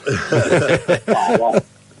it.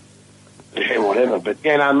 Whatever. But,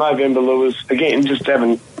 November lures, again, just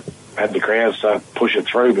haven't had the crowds to push it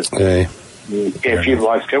through. But, a few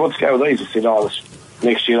blokes go, let's go with these. I said,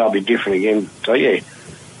 next year they'll be different again. So,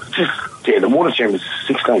 the water temperature is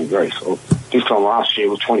 16 degrees. So this time last year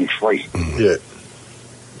was 23. Yeah.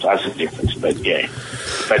 So that's the difference. But,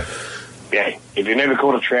 if you never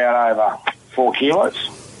caught a trout over 4 kilos,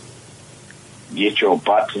 get your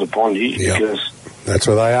butt to the pondage because... That's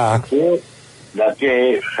where they are.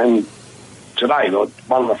 And today,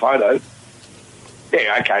 one of the photos,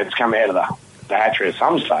 it's come out of the hatchery at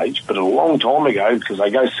some stage, but a long time ago, because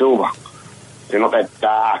they go silver, they're not that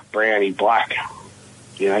dark, browny, black,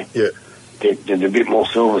 They're a bit more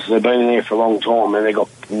silver, so they've been in there for a long time, and they've got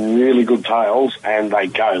really good tails, and they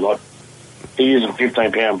go, they're using a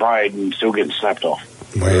 15-pound braid and still getting snapped off.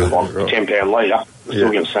 Wow. 10-pound leader,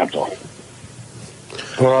 still getting snapped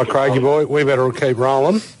off. All right, Craigie boy, we better keep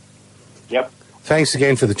rolling. Yep. Thanks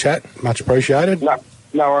again for the chat. Much appreciated. No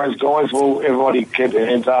worries, guys. Well, everybody keep their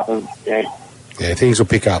heads up and, Yeah, things will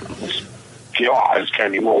pick up. There's going to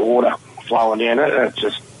be more water flowing down it. It's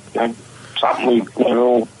just, something we've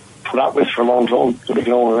all put up with for a long time that we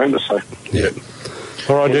can all remember, so. Yeah.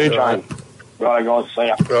 All right, dude. Right, guys. See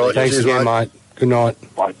ya. Right, thanks again, mate. Good night.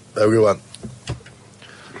 Bye. Have a good one.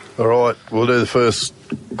 All right, we'll do the first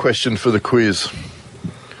question for the quiz.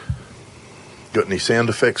 Got any sound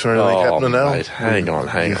effects or anything happening now? Mate, hang on.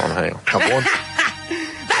 Come on.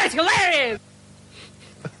 That's hilarious!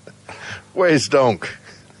 Where's Donk?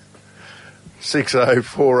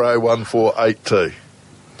 60401482.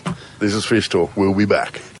 This is Fish Talk. We'll be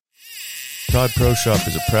back. Tide Pro Shop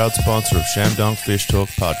is a proud sponsor of ShamDonk Fishtalk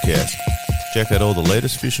podcast. Check out all the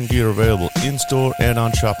latest fishing gear available in-store and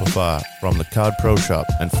on Shopify from the Cod Pro Shop,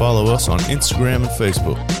 and follow us on Instagram and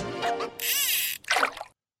Facebook.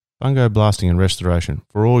 Fungo Blasting and Restoration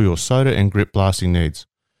for all your soda and grip blasting needs.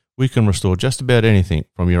 We can restore just about anything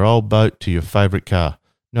from your old boat to your favourite car.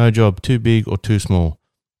 No job too big or too small.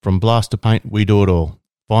 From blast to paint, we do it all.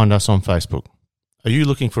 Find us on Facebook. Are you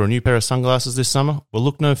looking for a new pair of sunglasses this summer? Well,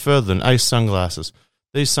 look no further than Ace Sunglasses.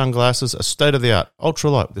 These sunglasses are state-of-the-art,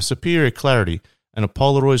 ultralight with superior clarity and a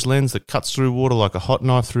Polaroid lens that cuts through water like a hot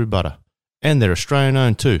knife through butter. And they're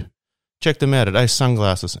Australian-owned too. Check them out at Ace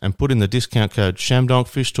Sunglasses and put in the discount code ShamDonk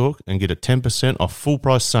Fishtalk and get a 10% off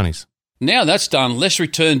full-price sunnies. Now that's done, let's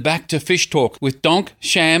return back to Fish Talk with Donk,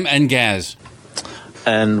 Sham and Gaz.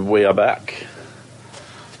 And we are back.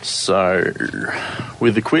 So,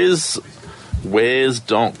 with the quiz, where's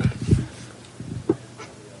Donk?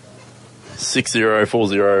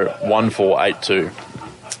 60401482.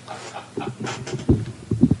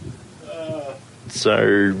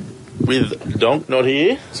 So, with Donk not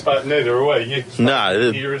here. Neither are we.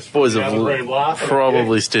 No, the boys have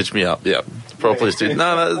probably stitched me up. Yeah, properly stitched.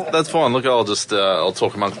 No, that's fine. Look, I'll just I'll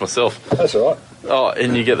talk amongst myself. That's all right. Oh,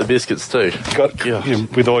 and you get the biscuits too.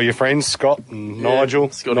 With all your friends, Scott and Nigel.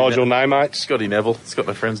 Nigel, no mates. Scotty Neville. Scott,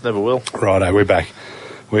 no friends, never will. Righto, we're back.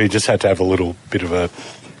 We just had to have a little bit of a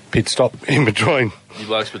pit stop in between. You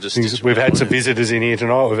blokes were just things. We've had some visitors in here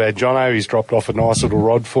tonight. We've had Jono. He's dropped off a nice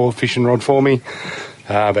little fishing rod for me.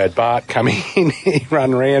 I've had Bart coming in. He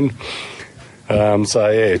run around. So,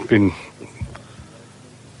 yeah, it's been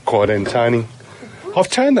quite entertaining. I've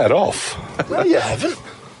turned that off. No, you haven't.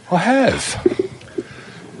 I have.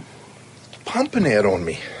 It's pumping out on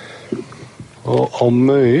me. Well, I'll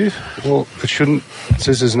move. Well, it shouldn't. It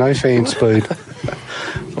says there's no fan speed.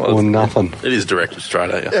 Well, or nothing. It is directed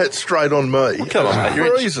straight at you. Yeah, it's straight on me. Come on, mate.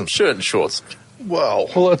 You're reason. in shirt and shorts. Well,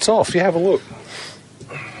 it's off. You have a look.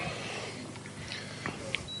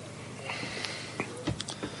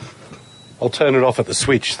 I'll turn it off at the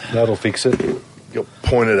switch. That'll fix it. You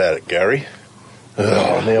pointed at it, Gary.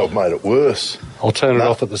 Oh, now I've made it worse. I'll turn it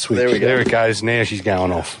off at the switch. There we go. There it goes. Now she's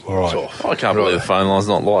going off. All right. Off. I can't believe the phone line's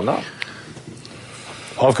not lighting up.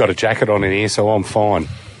 I've got a jacket on in here, so I'm fine.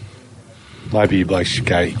 Maybe you blokes should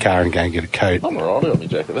go to your car and go and get a coat. I'm all right. I got my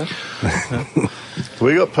jacket there.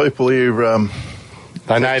 We got people here...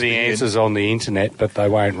 they know the answers on the internet, but they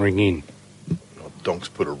won't ring in. Donk's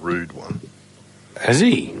put a rude one. Has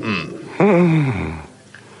he?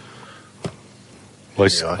 At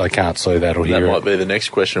least they can't see that or hear That it. might be the next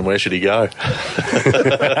question. Where should he go?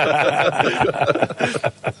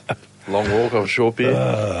 Long walk off a short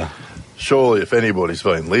beer. Surely, if anybody's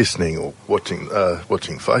been listening or watching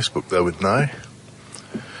Facebook, they would know.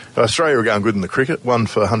 Australia are going good in the cricket. 1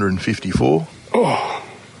 for 154. Oh,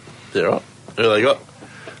 yeah, right. Who they got?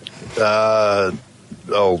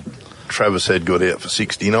 Old Travis Head got out for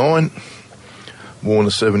 69.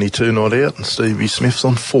 Warner 72 not out, and Stevie Smith's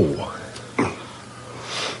on 4.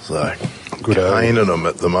 So, good caning them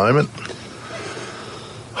at the moment.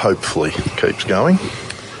 Hopefully, keeps going.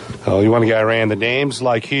 Oh, you want to go around the dams?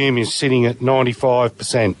 Lake Hume is sitting at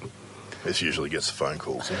 95%. This usually gets the phone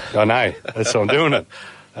calls. I know. That's why I'm doing it.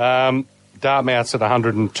 Dartmouth's at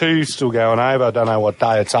 102, still going over. I don't know what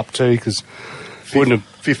day it's up to because wouldn't have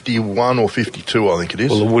 51 or 52, I think it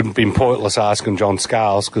is. Well, it wouldn't have been pointless asking John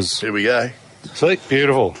Scales because. Here we go. See,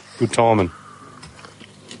 beautiful, good timing.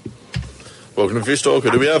 Welcome to Fish Talk.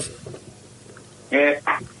 Who do we have? Yeah,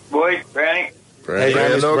 boys, Brownie. Hey,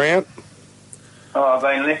 Mr. Brown. Oh, I've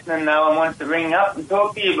been listening. No one wants to ring up and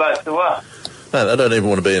talk to you blokes, or what? No, they don't even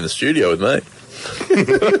want to be in the studio with me.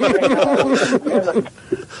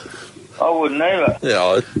 I wouldn't either.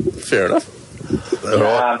 Yeah, fair enough.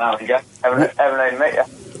 No, haven't even met you.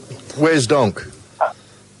 Where's Donk?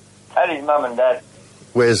 At his mum and dad.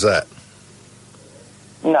 Where's that?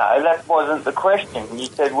 No, that wasn't the question. You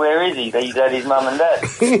said, where is he? He's at his mum and dad.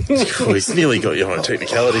 Oh, he's nearly got you on a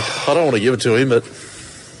technicality. I don't want to give it to him, but...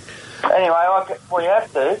 Anyway, we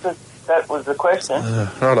have to, because that was the question.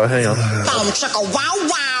 Righto, hang on.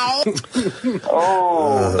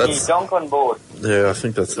 Oh, that's... is Donk on board? Yeah, I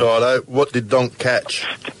think that's... Righto, what did Donk catch?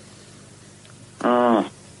 Don't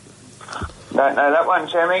know that one,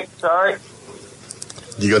 Shammy. Sorry.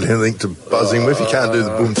 You got anything to buzz him with? You can't do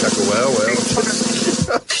the boom chaka wow wow.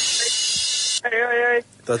 Hey.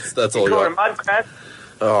 That's all you caught a got. mud crab.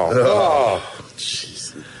 Oh,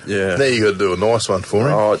 jeez. Yeah. Now you got to do a nice one for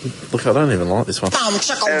him. Oh, look, I don't even like this one.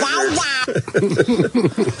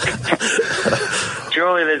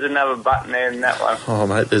 Surely there's another button there in that one. Oh,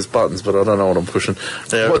 mate, there's buttons, but I don't know what I'm pushing.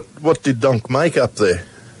 Now, What did Donk make up there?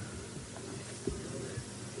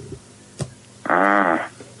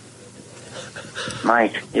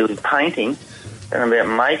 Mate, he was painting. Don't know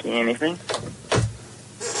about making anything.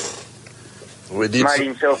 We did Made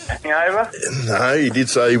himself hang over. No, he did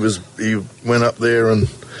say he went up there and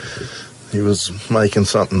he was making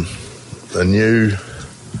something anew.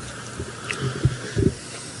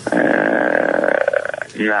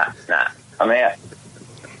 Nah. I'm out.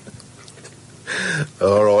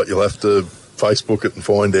 All right, you'll have to Facebook it and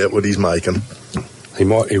find out what he's making. He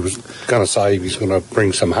was going to say he was going to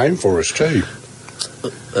bring some home for us too.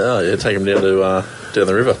 Oh, yeah, take him down to down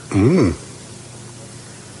the river.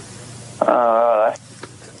 Righto.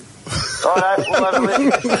 We'll have a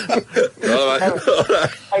listen.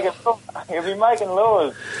 He'll be making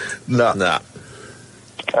lures. Nah.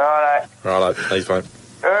 Righto. Thanks, mate.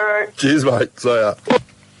 All right. Cheers, mate. See ya.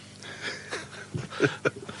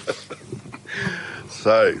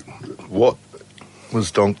 So, what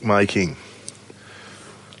was Donk making?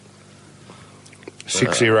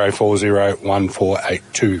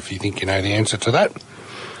 60401482 if you think you know the answer to that.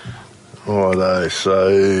 Righto,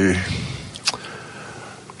 so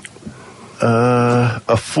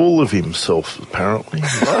a fool of himself, apparently.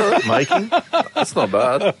 Making. That's not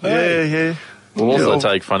bad. Yeah. We'll also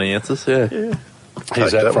take funny answers, yeah.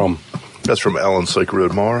 Who's that from? That's from Alan, Secret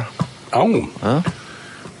Admirer. Oh. Huh?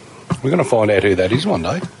 We're going to find out who that is one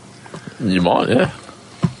day. You might, yeah.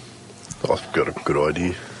 I've got a good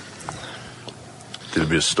idea. Did a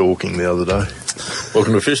bit of stalking the other day.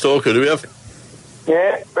 Welcome to Fish Talk. Who do we have?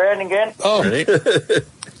 Yeah, Brandon again. Oh, Ready?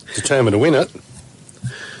 determined to win it.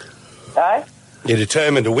 Hey? You're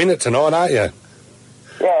determined to win it tonight, aren't you?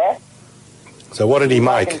 Yeah. So what did he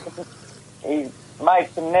make? He made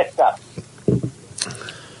some nets up.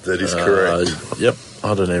 That is correct. Yep.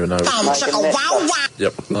 I don't even know.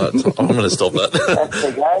 Yep. No, I'm going to stop that. That's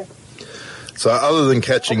the go. So other than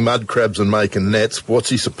catching mud crabs and making nets, what's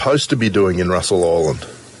he supposed to be doing in Russell Island?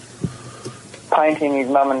 Painting his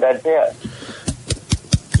mum and dad's house.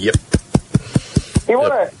 Yep. He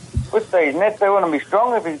want to, with these nets, they want to be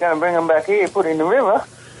strong. If he's going to bring them back here, put in the river.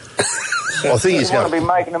 I think he's want to going be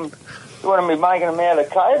making them. You want to be making them out of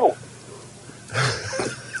cable.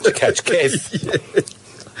 To catch Keith.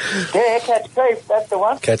 Yeah, catch Keith. That's the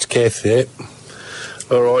one. Catch Keith, yeah.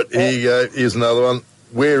 All right, here you go. Here's another one.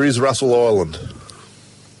 Where is Russell Island?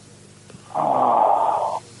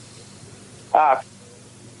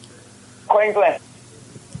 Queensland.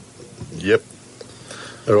 Yep.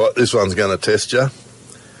 All right, this one's going to test you.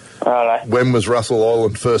 Righto. When was Russell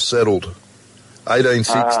Island first settled?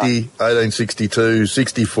 1860, 1862,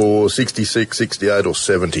 64, 66, 68 or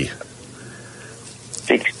 70?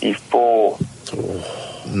 64.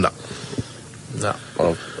 No.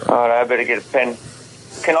 Oh. Alright, I better get a pen.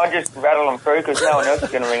 Can I just rattle them through because no one else is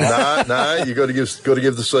going to ring up? No, you got to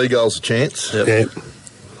give the seagulls a chance. Yep. Yeah.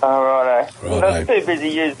 Oh, righto. Righto. They're too busy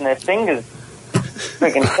using their fingers.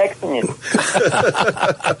 Freaking texting you.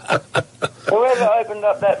 Whoever opened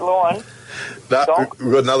up that line. No, Donk.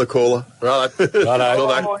 we've got another caller. Right.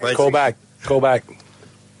 Call back.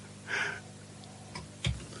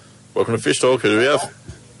 Welcome to Fish Talk. Who do we have?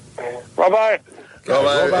 Robbo.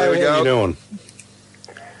 Robbo, here we How you go. doing?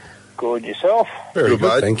 Good yourself. Very Good,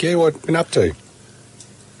 good, mate. thank you. What have you been up to?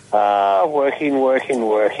 Working.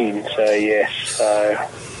 So yes,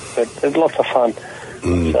 but it's lots of fun.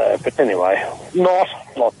 So, but anyway, not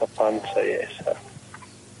lots of fun. So yes.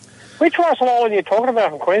 Which Russell Island are you talking about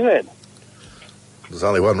from Queensland? There's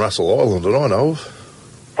only one Russell Island that I know of.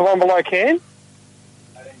 The one below Cairns?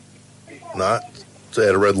 No, it's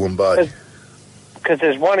out of Redland Bay. Because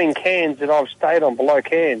there's one in Cairns that I've stayed on below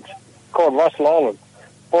Cairns called Russell Island,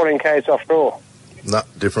 14 k's offshore. No,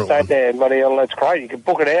 different Stayed one. there, buddy. That's great. You can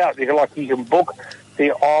book it out. You can book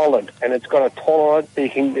the island, and it's got a toilet.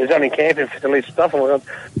 There's only camping facilities and stuff. And we're going,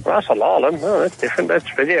 Russell Island? Oh, that's different. But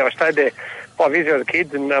yeah, I stayed there 5 years ago as a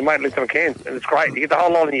kid, and mate lived on Cairns, and it's great. You get the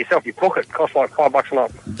whole island yourself. You book it. It costs like $5 a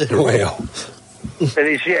night. Well, It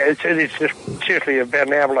is, yeah. It is just seriously about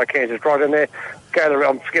an hour below Cairns. Just drive in there, go to the,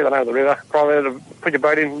 I'm forget the name of the river, drive in, put your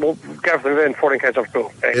boat in, go for the river, and 14 k's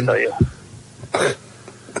offshore. So, yeah.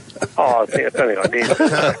 Oh, I think it's only an idea.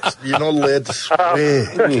 You're not allowed to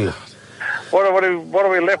swear. What are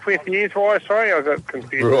we left with years-wise? Sorry, I got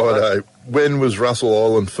confused. Righto. When was Russell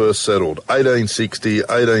Island first settled? 1860,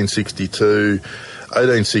 1862,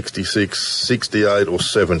 1866, 68 or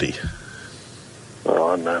 70?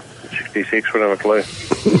 Oh, no. 66, we don't have a clue.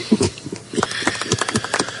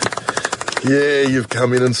 Yeah, you've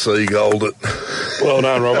come in and seagulled it. well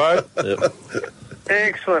done, Robbo. Yep.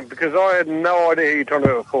 Excellent, because I had no idea who you're talking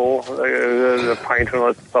about before. The painter and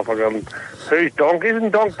all that stuff. Who's Donk?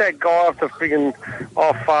 Isn't Donk that guy off the friggin'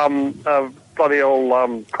 bloody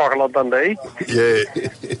old Crocodile Dundee? Yeah.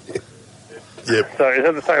 Yep. So is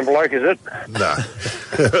that the same bloke, is it? No.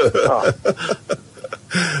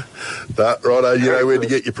 That, righto, you know where to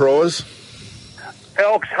get your prize?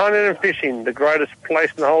 Elks hunting and fishing, the greatest place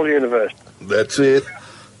in the whole universe. That's it.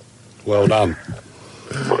 Well done.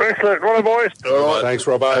 Excellent. Right, boys. All right. Thanks,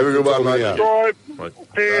 Robbo. Have a good one, mate. All right.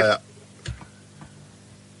 Cheers.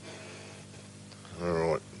 All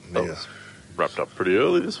right. Now. Wrapped up pretty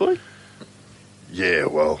early this week. Yeah,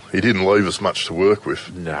 well, he didn't leave us much to work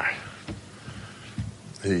with. No.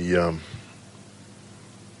 He,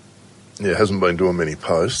 hasn't been doing many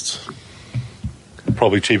posts.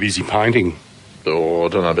 Probably too busy painting. Oh, I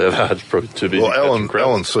don't know about that. It's probably too busy. Well,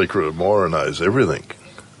 Alan's secret admirer knows everything.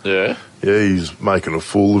 Yeah? Yeah, he's making a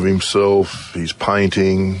fool of himself. He's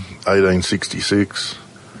painting 1866.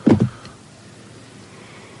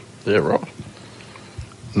 Yeah, right.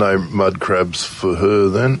 No mud crabs for her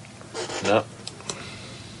then. No.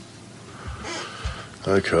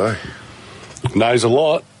 Okay. Knows a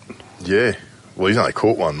lot. Yeah. Well, he's only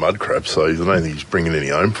caught one mud crab, so I don't think he's bringing any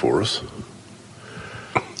home for us.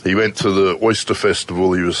 He went to the oyster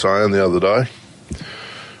festival, he was saying, the other day.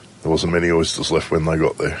 There wasn't many oysters left when they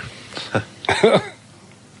got there.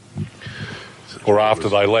 Or after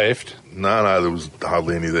they left. No, there was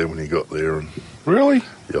hardly any there when he got there. And Really?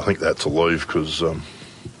 yeah, I think they had to leave because they're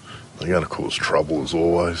going to cause trouble as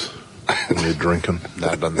always when they're drinking.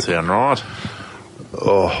 That doesn't sound right.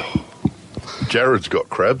 Oh, Jared's got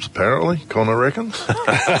crabs, apparently, Connor reckons.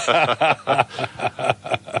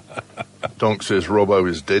 Donk says Robbo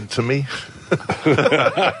is dead to me.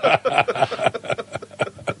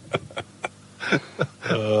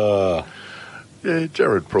 Yeah,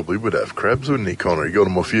 Jared probably would have crabs, wouldn't he, Connor? He got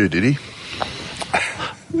them off you, did he?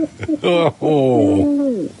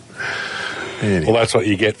 Oh. Anyway. Well, that's what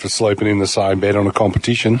you get for sleeping in the same bed on a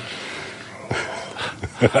competition.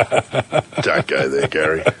 Don't go there,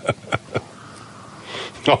 Gary.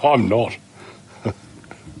 No, I'm not.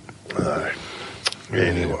 No.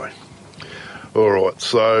 Anyway. All right,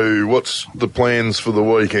 so what's the plans for the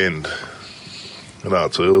weekend? I know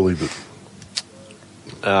it's early, but...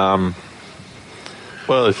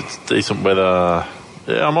 Well, if it's decent weather,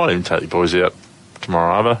 yeah, I might even take the boys out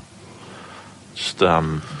tomorrow over. Just try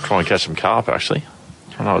and catch some carp, actually.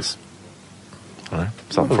 I know it's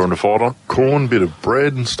something for them to fight on. Corn, bit of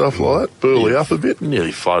bread and stuff like that. Burley up a bit.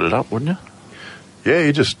 Nearly float it up, wouldn't you? Yeah,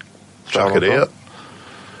 you just chuck it out.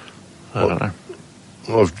 I don't know.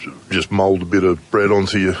 I've just mulled a bit of bread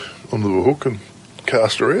onto a hook and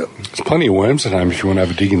cast her out. There's plenty of worms at home if you want to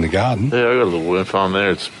have a dig in the garden. Yeah, I've got a little worm farm there.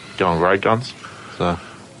 It's going great guns. So.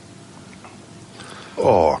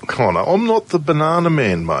 Oh, Connor, I'm not the banana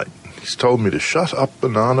man, mate. He's told me to shut up,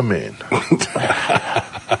 banana man.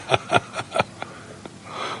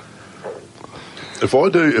 If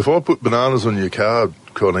I put bananas on your car,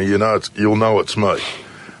 Connor, you'll know it's me.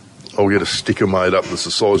 I'll get a sticker made up that's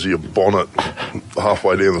the size of your bonnet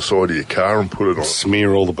halfway down the side of your car and put it on.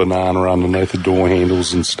 Smear all the banana underneath the door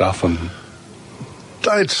handles and stuff. And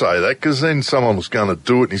don't say that, because then someone was going to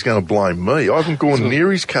do it and he's going to blame me. I haven't gone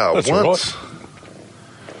near his car once. Right.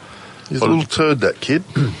 He's a little turd, that kid.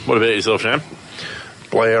 What about yourself, Sham?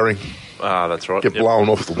 Blowering. Ah, that's right. Get blown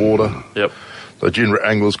off the water. Yep. The Gin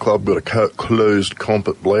Anglers Club got a closed comp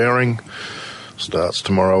at Blowering. Starts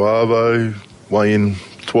tomorrow, Arvo. Weigh in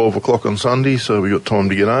 12 o'clock on Sunday, so we got time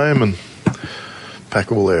to get home and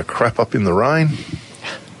pack all our crap up in the rain.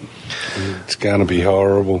 It's going to be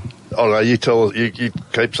horrible. Oh no, you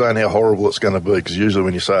keep saying how horrible it's going to be, because usually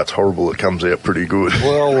when you say it's horrible, it comes out pretty good.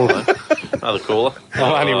 Well, Another caller.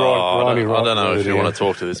 I don't know if you want to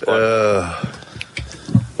talk to this bloke.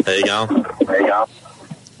 There you go.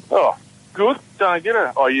 Oh, good. Don't get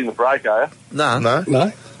it. Oh, you're in the break, are you?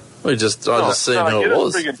 No. I just seen who it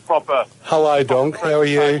was. Proper. hello, Donk. How are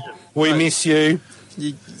you? We miss you.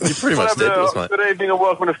 You're pretty much dead to us, mate. Good evening and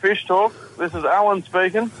welcome to Fish Talk. This is Alan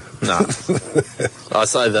speaking. No. I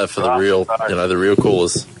say that for the real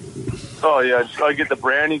callers. Oh, yeah, I get the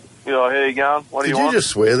brownie. Here you go. What do you want? Did you just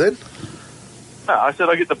swear then? No, I said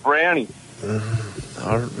I get the brownie.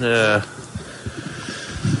 Yeah.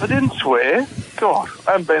 I didn't swear. God,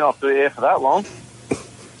 I haven't been off the air for that long.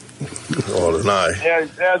 I don't know.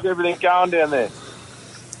 How's everything going down there?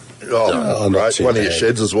 Oh, great. One of your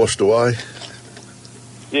sheds is washed away.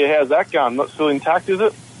 Yeah, how's that going? Not still intact, is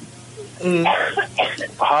it?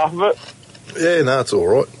 Half of it? Yeah, no, it's all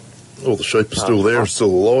right. All the sheep are still there and still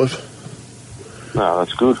alive. No,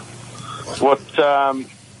 that's good. What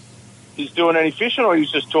he's doing any fishing, or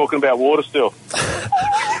he's just talking about water still?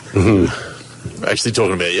 Actually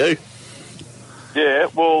talking about you. Yeah,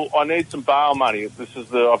 well, I need some bail money.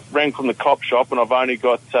 I've rang from the cop shop and I've only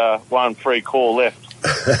got one free call left.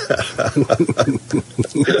 If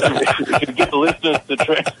you could get the listeners to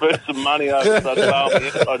transfer some money over to bail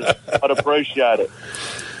me, I'd appreciate it.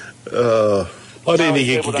 I didn't think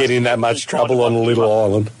you could get in that much trouble on a little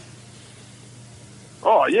island.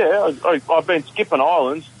 Oh, yeah, I've been skipping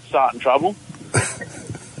islands, starting trouble.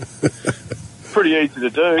 Pretty easy to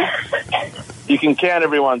do. You can count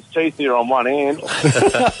everyone's teeth here on one hand.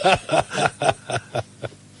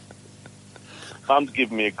 Mum's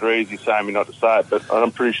giving me a greasy saying me not to say it, but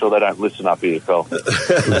I'm pretty sure they don't listen up here, pal. They're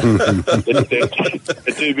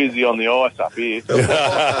too busy on the ice up here.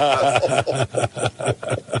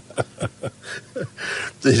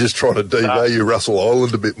 You're just trying to devalue Russell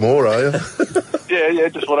Island a bit more, are you? Yeah,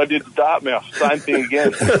 just what I did to Dartmouth. Same thing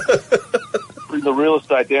again. Bring the real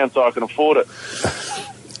estate down so I can afford it.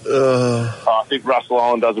 I think Russell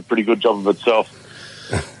Island does a pretty good job of itself.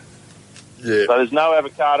 Yeah. So there's no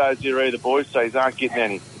avocados here either, boys, so you aren't getting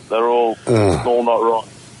any. They're all not right.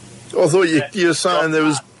 I thought you were saying there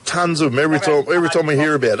was tons of them every time we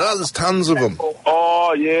hear about it. Oh, there's tons of them.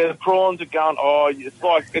 Oh, yeah, the prawns are going, it's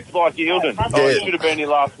like Eildon. Yeah. Oh, it should have been here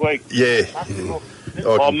last week. Yeah.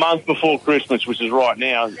 A month before Christmas, which is right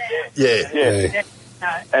now. Yeah.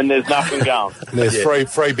 And there's nothing going. And there's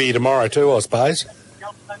free beer tomorrow too, I suppose.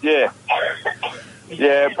 Yeah.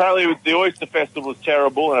 Yeah, apparently the Oyster Festival was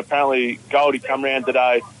terrible, and apparently Goldie come round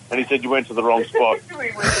today and he said you went to the wrong spot.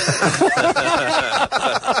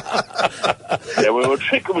 Yeah, we were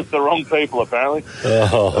drinking with the wrong people, apparently.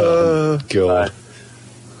 Oh, God.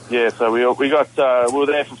 So we were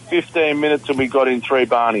there for 15 minutes and we got in 3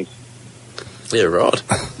 Barneys. Yeah, right.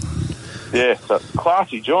 Yeah, so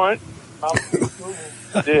classy joint.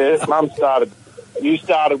 Mum started. You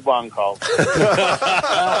started one, Cole.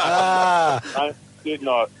 No, did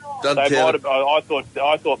not. I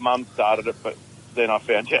thought Mum started it, but then I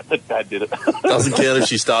found out that Dad did it. Doesn't count if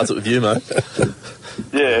she starts it with you, mate.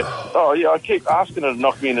 Yeah. Oh, yeah, I keep asking her to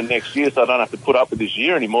knock me into next year so I don't have to put up with this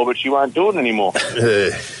year anymore, but she won't do it anymore.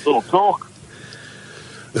 Yeah. Little talk.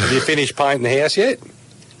 Have you finished painting the house yet?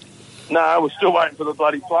 No, we're still waiting for the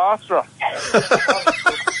bloody plasterer.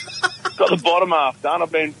 Got the bottom half done.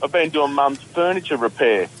 I've been doing Mum's furniture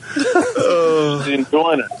repair. She's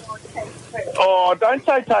enjoying it. Oh, don't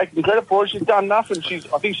say taking credit for it. She's done nothing.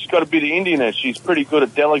 I think she's got a bit of Indianness. She's pretty good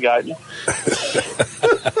at delegating.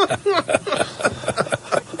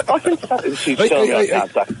 I can say she's telling me I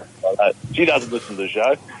can't say that. She doesn't listen to the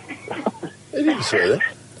show. You didn't say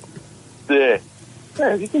that.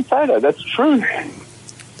 Yeah, you can say that. That's true.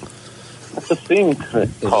 That's a thing.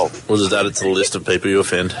 We'll just add it to the list of people you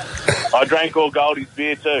offend. I drank all Goldie's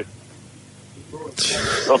beer too.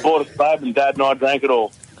 I bought a slab and Dad and I drank it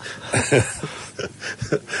all. He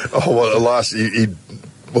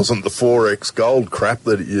wasn't the 4X gold crap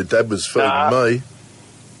that your dad was feeding me.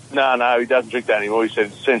 No, he doesn't drink that anymore. He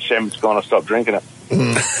said since Shem's gone, I stopped drinking it.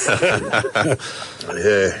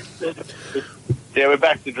 Yeah, we're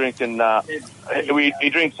back to drinking. He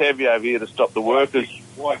drinks heavy over here to stop the workers.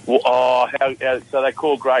 So they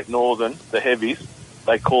call Great Northern, the heavies,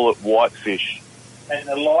 they call it whitefish. And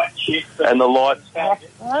the light shit.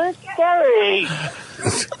 Oh, sorry.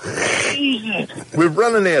 We're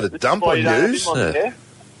running out of dump on news.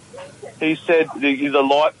 He said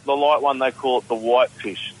the light one, they call it the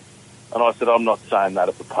whitefish. And I said, I'm not saying that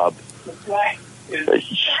at the pub.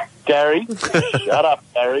 Gary, shut up,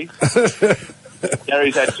 Gary.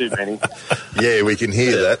 Gary's had too many. Yeah, we can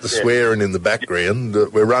hear that, the swearing in the background.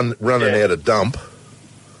 We're running out of dump.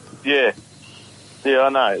 Yeah, I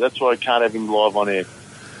know. That's why I can't have him live on air.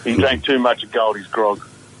 He drank too much of Goldie's grog.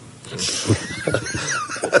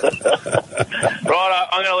 Right,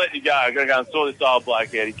 I'm going to let you go. I'm going to go and sort this old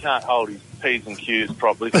bloke out. He can't hold his P's and Q's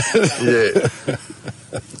properly. Yeah.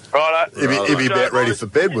 Right, He'd be about ready for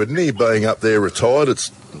bed, wouldn't he? Being up there retired,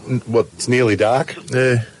 it's nearly dark.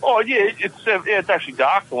 Yeah. Oh yeah, it's actually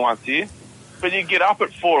dark for once here, but you get up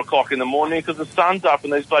at 4 o'clock in the morning because the sun's up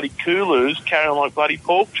and these bloody coolers carrying like bloody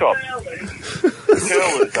pork chops.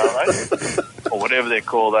 Coolers, are they? Or whatever they're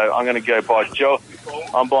called. Though I'm going to go buy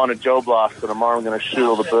I'm buying a gel blaster tomorrow. I'm going to shoot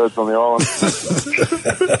all the birds on the island.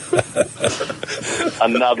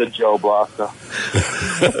 Another gel blaster.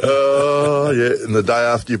 Oh, yeah, and the day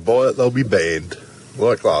after you buy it, they'll be banned,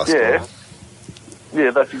 like last time.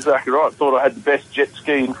 Yeah, that's exactly right. Thought I had the best jet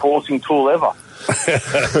ski enforcing tool ever.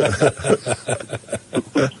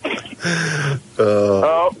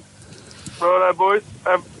 Righto, boys.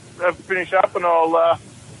 Have finish up and I'll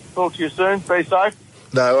talk to you soon. Be safe.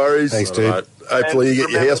 No worries. Thanks, dude. Right. Hopefully you get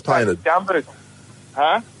your house painted. Jumpers.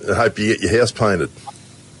 Huh? I hope you get your house painted.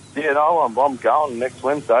 Yeah, no, I'm going next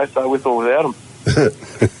Wednesday, so with or without them.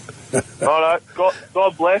 Righto.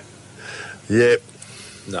 God bless. Yep.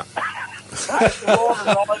 No.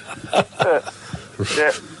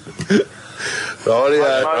 Yeah.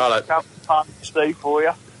 Rightio. Come past Steve for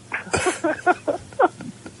you.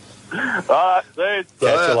 Alright, see you.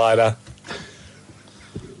 Catch you later.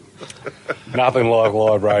 Nothing like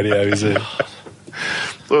live radio, is it?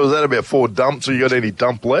 So was that about 4 dumps? Have you got any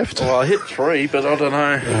dump left? Well, I hit 3, but I don't know.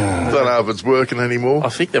 I don't know if it's working anymore. I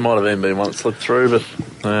think there might have been one that slipped through, but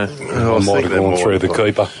I might have gone through the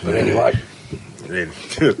keeper. But anyway,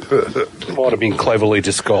 might have been cleverly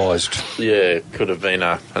disguised. yeah, could have been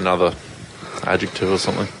another adjective or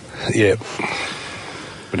something. Yeah.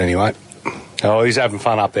 But anyway. Oh, he's having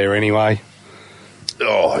fun up there anyway.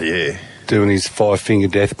 Oh, yeah. Doing his 5-finger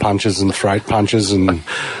death punches and throat punches and...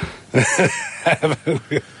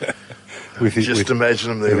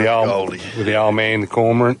 Imagine him there with Goldie. With the old man, the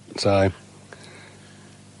cormorant. So...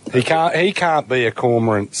 He can't be a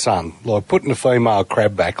cormorant son. Like, putting a female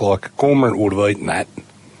crab back, like, a cormorant would have eaten that.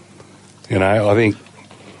 You know, I think...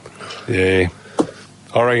 Yeah.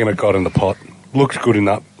 I reckon it got in the pot. Looked good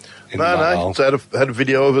enough. No, it's had a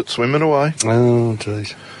video of it swimming away. Oh,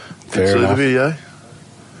 jeez. Fair enough. The video.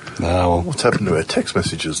 No, well, What's happened to our text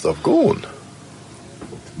messages? They've gone.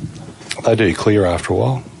 they do clear after a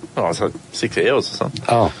while. Oh, it's like 6 hours or something.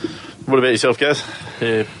 Oh. What about yourself, Gaz?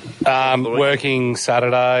 Yeah. Working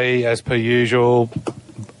Saturday as per usual.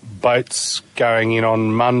 Boat's going in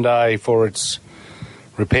on Monday for its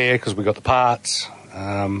repair because we got the parts.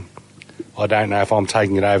 I don't know if I'm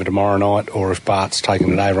taking it over tomorrow night or if Bart's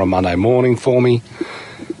taking it over on Monday morning for me.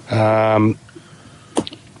 A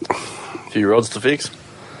few rods to fix?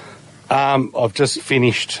 I've just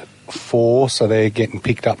finished 4, so they're getting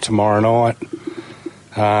picked up tomorrow night.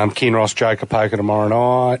 Kinross Joker Poker tomorrow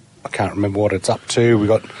night. I can't remember what it's up to. We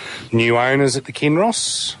got new owners at the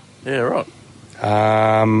Kinross. Yeah, right.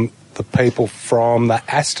 The people from the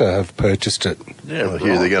Astor have purchased it. Yeah, I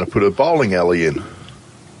hear they're going to put a bowling alley in.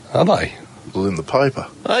 Are they? It was in the paper.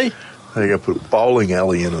 Hey? They're going to put a bowling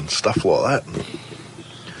alley in and stuff like that.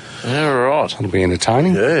 Yeah, right. That'll be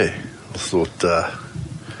entertaining. Yeah. I thought,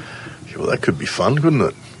 well, that could be fun, couldn't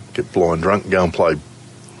it? Get blind drunk and go and play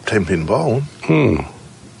 10-pin bowling. Don't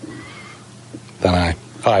know.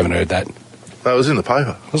 I haven't heard that. That was in the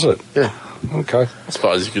paper. Was it? Yeah. Okay. I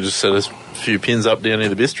suppose you could just set a few pins up down near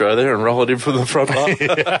the bistro there and roll it in from the front bar.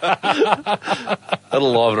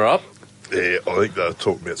 That'll liven her up. Yeah, I think they were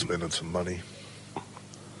talking about spending some money.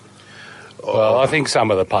 Well, I think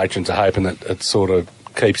some of the patrons are hoping that it sort of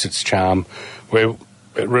keeps its charm. It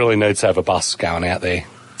really needs to have a bus going out there.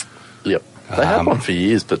 Yep. They had one for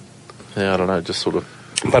years, but yeah, I don't know, just sort of...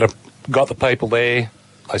 But it got the people there,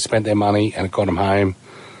 they spent their money and it got them home.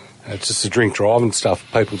 It's just a drink drive and stuff.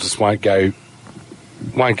 People just won't go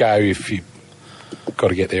if you've got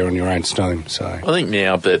to get there on your own steam. So I think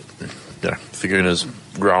now that Thaguna's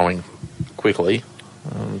growing quickly,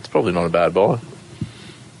 it's probably not a bad buy.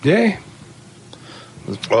 yeah,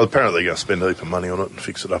 Well, apparently they're going to spend a heap of money on it and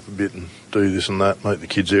fix it up a bit and do this and that, make the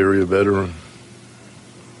kids' area better. And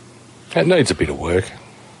it needs a bit of work.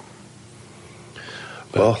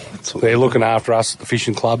 well, They're looking after us at the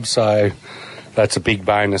fishing club, so that's a big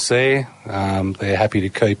bonus there. They're happy to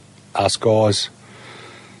keep us guys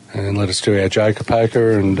and let us do our joker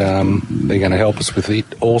poker, and they're going to help us with it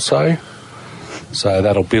also. So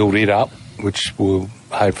that'll build it up, which will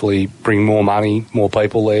hopefully bring more money, more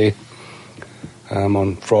people there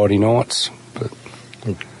on Friday nights. But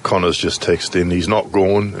Connor's just texted in. He's not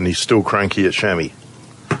gone and he's still cranky at Shammy.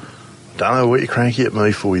 Don't know what you're cranky at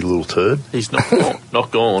me for, you little turd. He's not gone.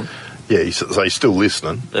 Not gone. Yeah, so he's still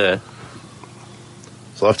listening. Yeah.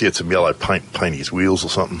 So I have to get some yellow paint his wheels or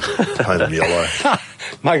something. Paint them yellow.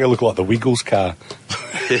 make it look like the Wiggles car.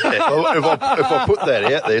 Well, if I put that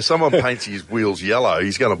out there, someone paints his wheels yellow,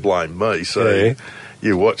 he's going to blame me. So Yeah.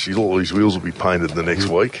 you watch, all these wheels will be painted the next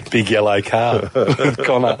week. Big yellow car with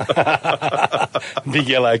Connor. Big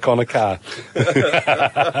yellow Connor car.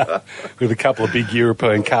 With a couple of big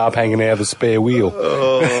European carp hanging out of the spare wheel.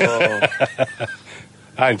 Oh,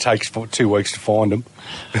 Only takes 2 weeks to find them.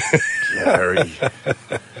 Gary.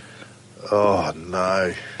 Oh,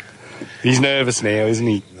 no. He's nervous now, isn't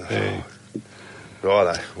he? Yeah.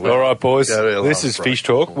 Righto. All right, boys. Go to our This last is break. Fish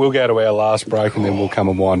Talk. We'll go to our last break and then we'll come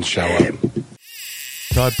and wind the show up.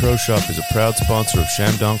 Cod Pro Shop is a proud sponsor of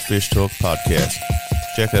ShamDonk Fishtalk podcast.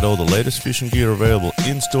 Check out all the latest fishing gear available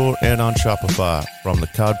in-store and on Shopify from the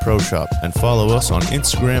Cod Pro Shop, and follow us on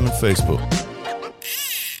Instagram and Facebook.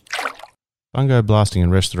 Bungo Blasting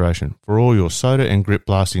and Restoration for all your soda and grip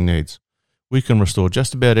blasting needs. We can restore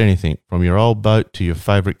just about anything from your old boat to your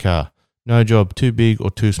favourite car. No job too big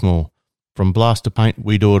or too small. From blast to paint,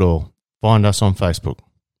 we do it all. Find us on Facebook.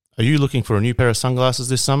 Are you looking for a new pair of sunglasses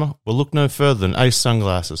this summer? Well, look no further than Ace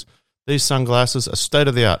Sunglasses. These sunglasses are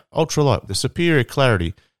state-of-the-art, ultralight with superior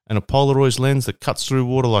clarity and a Polaroid lens that cuts through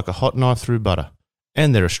water like a hot knife through butter.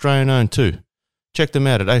 And they're Australian-owned too. Check them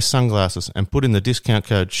out at Ace Sunglasses and put in the discount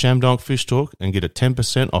code ShamDonk Fishtalk and get a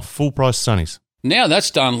 10% off full-price sunnies. Now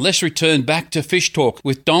that's done, let's return back to Fish Talk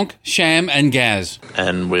with Donk, Sham and Gaz.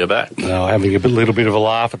 And we're back. Having a little bit of a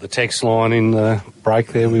laugh at the text line in the break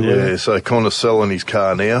there. We were. Yeah, so Connor's selling his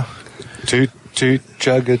car now. Toot, toot,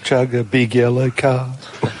 chugga, big yellow car.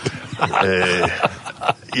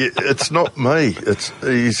 It's not me.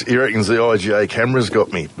 He reckons the IGA camera's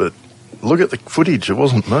got me, but look at the footage. It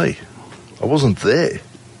wasn't me. I wasn't there.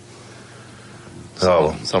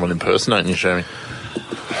 Someone impersonating you, Shammy.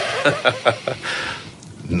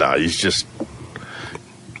 No, he's just...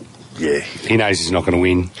 Yeah. He knows he's not going to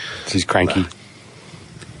win. He's cranky.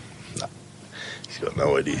 No. He's got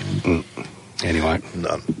no idea. Anyway.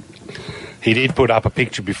 None. He did put up a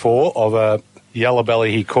picture before of a yellow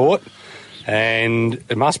belly he caught, and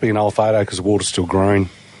it must be an old photo because the water's still green.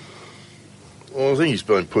 Well, I think he's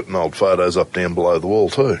been putting old photos up down below the wall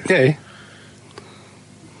too. Yeah.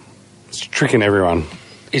 It's tricking everyone.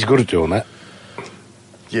 He's good at doing that.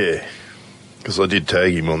 Yeah, because I did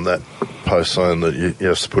tag him on that post saying that he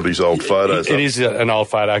has to put his old photos up. It is an old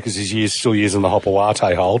photo because he's still using the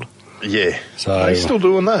Hopawate hold. Yeah. So he's still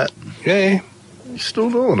doing that. Yeah. He's still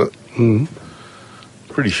doing it.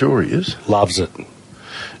 Pretty sure he is. Loves it.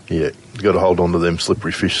 Yeah, you've got to hold on to them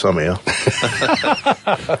slippery fish somehow.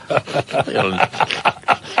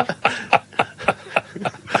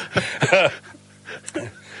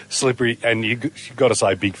 Slippery, and you've got to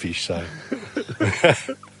say big fish, so.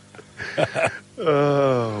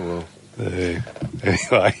 Oh, well.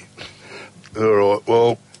 Anyway. All right,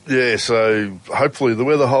 well, yeah, so hopefully the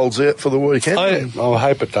weather holds out for the weekend. I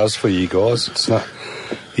hope it does for you guys. It's not.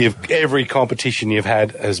 Every competition you've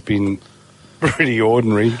had has been pretty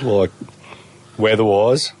ordinary, like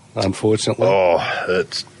weather-wise, unfortunately. Oh,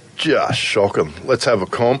 it's just shocking. Let's have a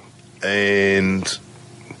comp and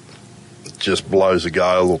just blows a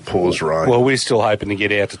gale or pours rain. Well, we're still hoping to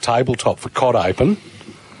get out to tabletop for Cod Open,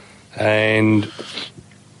 and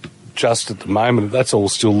just at the moment, that's all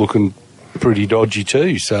still looking pretty dodgy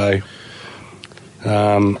too, so...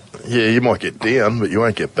 yeah, you might get down, but you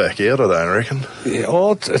won't get back out, I don't reckon. Yeah,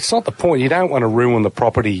 well, it's not the point. You don't want to ruin the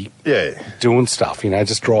property doing stuff,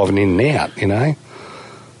 just driving in and out,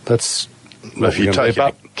 That's... If you take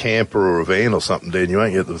a camper or a van or something down, you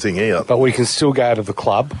won't get the thing out. But we can still go to the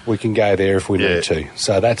club. We can go there if we need to.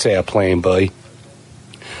 So that's our plan B.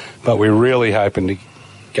 But we're really hoping to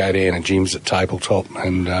go down to Jim's at tabletop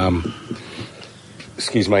and, have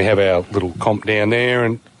our little comp down there,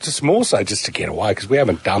 and just more so just to get away because we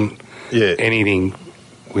haven't done anything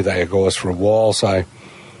with our guys for a while. So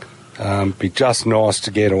be just nice to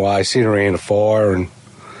get away, sit around a fire and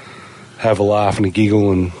have a laugh and a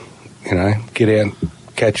giggle and, get out and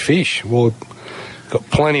catch fish. Well, got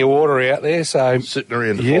plenty of water out there, so... Sitting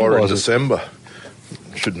around the fire in December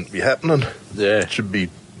shouldn't be happening. Yeah. It should be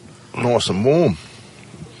nice and warm.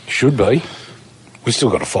 Should be. We still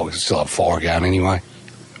got still have fire going anyway.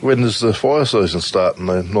 When does the fire season start and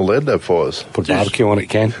they're not allowed to have fires? Put a barbecue on it, you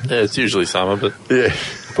can. Yeah, it's usually summer, but... Yeah.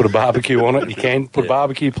 Put a barbecue on it, you can. Put a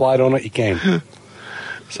barbecue plate on it, you can.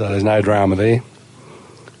 So there's no drama there.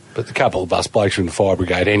 But a couple of us blokes are in the fire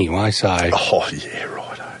brigade anyway, so... Oh, yeah,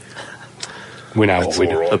 right. We know what we're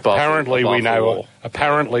doing. Right. Apparently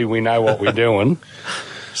we know what we're doing.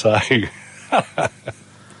 So...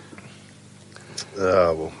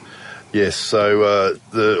 well... Yes, so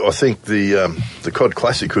I think the Cod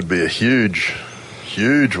Classic could be a huge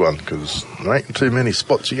one because there ain't too many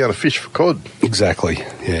spots you're going to fish for cod. Exactly,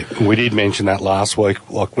 yeah. We did mention that last week.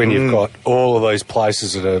 Like when you've got all of these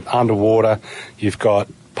places that are underwater, you've got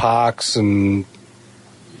parks and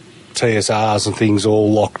TSRs and things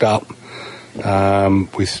all locked up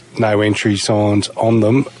with no entry signs on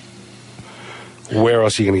them. Where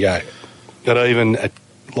else are you going to go? But even at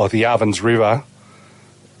like the Ovens River...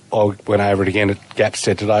 I went over it again at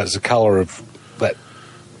Gapstead today. It's the colour of that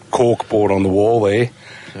cork board on the wall there,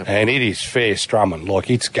 and it is fair strumming. Like,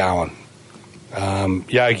 it's going.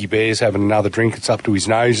 Yogi Bear's having another drink. It's up to his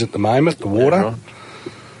nose at the moment, the water. Yeah, right.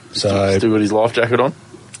 So still got his life jacket on?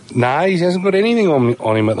 No, he hasn't got anything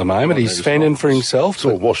on him at the moment. He's fending for himself. It's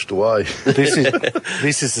all washed away.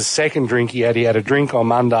 This is the second drink he had. He had a drink on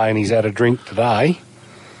Monday and he's had a drink today.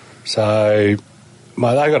 So...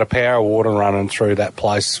 Mate, they got a power of water running through that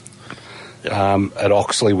place at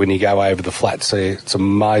Oxley when you go over the flats there. It's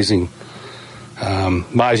amazing.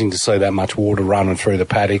 Amazing to see that much water running through the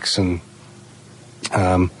paddocks.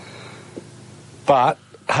 But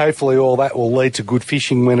hopefully all that will lead to good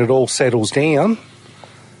fishing when it all settles down.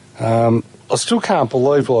 I still can't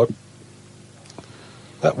believe, like,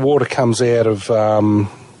 that water comes out of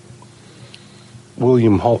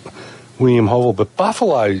William Hovell, but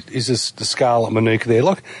Buffalo is the Scarlet Manuka there.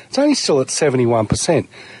 Look, it's only still at 71%.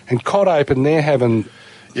 And Cod Open, they're having...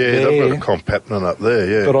 Yeah, they've got a comp happening up there,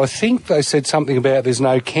 yeah. But I think they said something about there's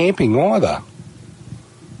no camping either.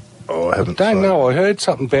 Oh, I haven't Don't know. I heard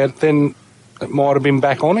something about it. Then it might have been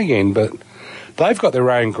back on again, but they've got their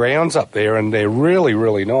own grounds up there and they're really,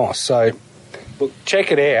 really nice. So, look,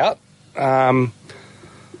 check it out.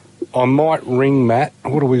 I might ring Matt.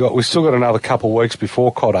 What have we got? We've still got another couple of weeks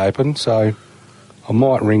before Cod Open, so I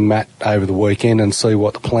might ring Matt over the weekend and see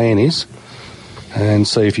what the plan is and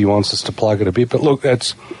see if he wants us to plug it a bit. But look,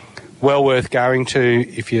 that's well worth going to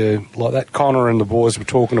if you like that. Connor and the boys were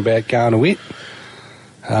talking about going to it.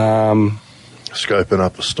 Scoping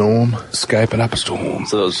up a storm.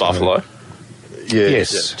 So that was Buffalo? Yeah.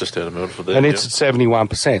 Yes. Yeah, just out of Milford there. And it's at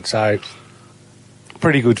 71%, so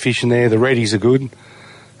pretty good fishing there. The reddies are good,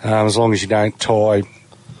 as long as you don't tie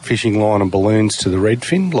fishing line and balloons to the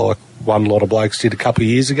redfin, like one lot of blokes did a couple of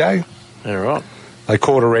years ago. Yeah, right. They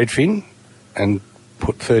caught a redfin and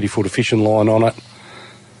put 30 foot of fishing line on it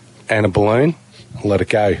and a balloon and let it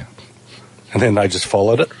go. And then they just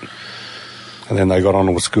followed it. And then they got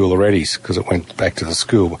onto a school of reddies because it went back to the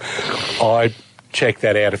school. I checked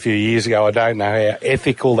that out a few years ago. I don't know how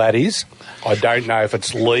ethical that is. I don't know if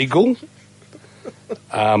it's legal.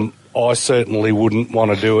 I certainly wouldn't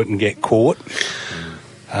want to do it and get caught.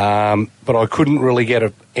 But I couldn't really get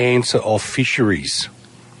an answer of fisheries.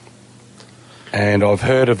 And I've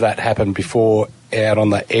heard of that happen before out on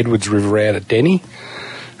the Edwards River out at Denny.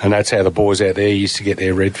 And that's how the boys out there used to get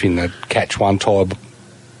their redfin. They'd catch one, tie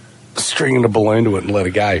stringing a balloon to it and let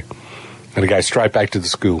it go. And it go straight back to the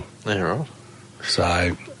school. Yeah, right.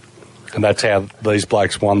 So, and that's how these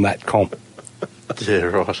blokes won that comp. Yeah,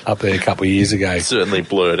 right. Up there a couple of years ago. Certainly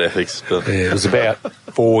blurred ethics. But Yeah, it was about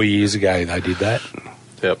 4 years ago they did that.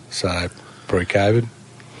 Yep. So, pre-COVID.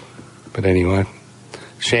 But anyway,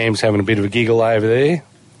 Sham's having a bit of a giggle over there.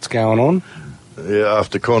 What's going on? Yeah,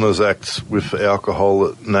 after Connor's acts with alcohol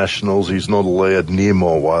at Nationals, he's not allowed near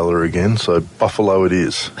my whaler again, so Buffalo it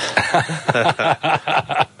is.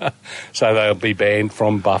 So they'll be banned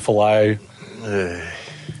from Buffalo Yeah.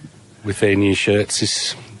 with their new shirts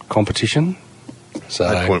this competition.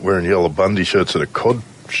 So No point wearing yellow Bundy shirts at a cod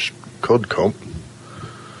comp.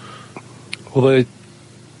 Well, the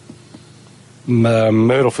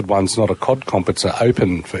Myrtleford one's not a cod comp, it's an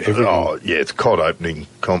open for everyone. Oh, yeah, it's cod opening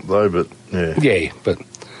comp though, but yeah. Yeah, but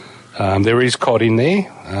there is cod in there.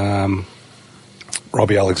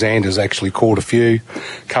 Robbie Alexander's actually caught a few.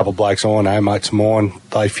 A couple of blokes I know, mates of mine,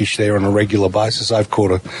 they fish there on a regular basis. They've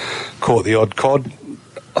caught the odd cod.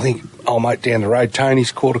 I think old mate down the road,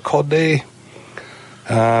 Tony's caught a cod there.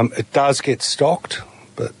 It does get stocked,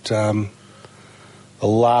 but the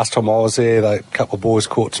last time I was there, a couple of boys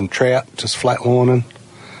caught some trout, just flatlining.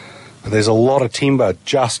 But there's a lot of timber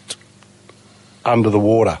just under the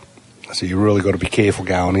water, so you really got to be careful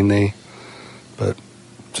going in there. But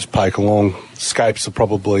just poke along. Scapes will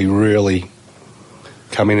probably really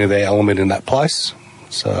come into their element in that place.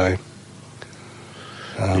 So,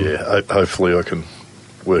 hopefully I can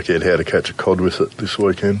work out how to catch a cod with it this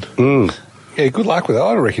weekend. Yeah, good luck with it.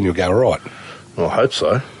 I reckon you'll go right. Well, I hope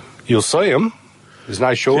so. You'll see them. There's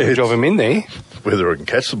no shortage of them in there. Whether I can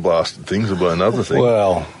catch the blasted things will be another thing.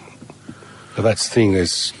 Well, that's the thing.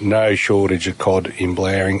 There's no shortage of cod in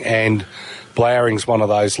Blowering, and Blowering's one of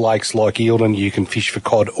those lakes like Eildon. You can fish for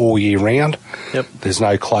cod all year round. Yep. There's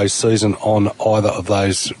no closed season on either of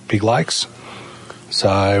those big lakes.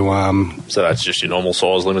 So, so that's just your normal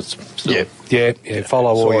size limits still? Yeah. Follow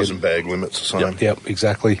all Size your... and bag limits the same. Yep,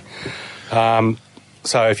 exactly.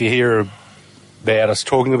 So if you hear about us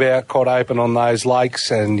talking about cod open on those lakes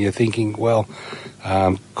and you're thinking, well,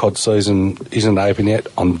 cod season isn't open yet,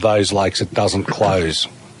 on those lakes it doesn't close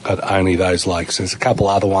at only those lakes. There's a couple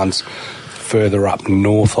other ones further up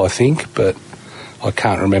north, I think, but I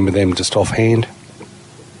can't remember them just offhand.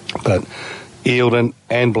 But Eildon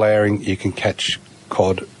and Blowering, you can catch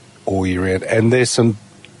cod all year round. And there's some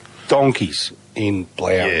donkeys in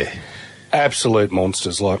Blowering. Yeah. Absolute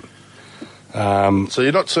monsters, like... So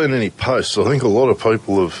you're not seeing any posts. I think a lot of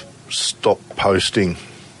people have stopped posting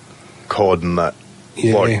cod and that.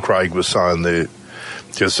 Yeah. Like Craig was saying, they're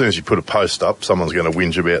As soon as you put a post up, someone's going to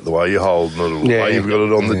whinge about the way you're holding it, or the way you've got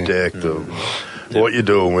it on the deck, what you're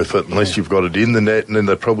doing with it, unless you've got it in the net, and then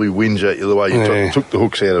they probably whinge at you the way you took the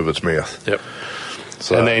hooks out of its mouth. Yep.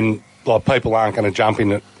 So, and then, like, people aren't going to jump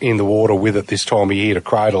in the water with it this time of year to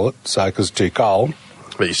cradle it, so because it's too cold.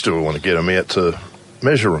 But you still want to get them out to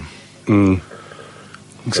measure them.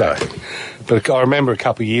 Exactly. But I remember a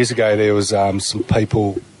couple of years ago there was some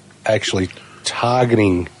people actually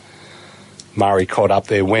targeting Murray cod up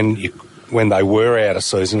there when they were out of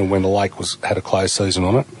season and when the lake had a closed season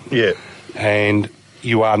on it. Yeah. And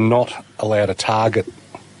you are not allowed to target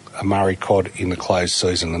a Murray cod in the closed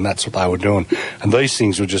season, and that's what they were doing. And these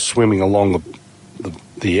things were just swimming along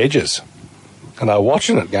the edges. And they were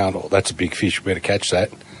watching it going, oh, that's a big fish, we better catch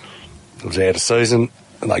that. It was out of season,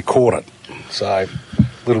 and they caught it. So a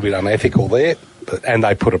little bit unethical there, and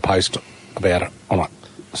they put a post about it on it.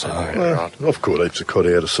 So I've caught heaps of cod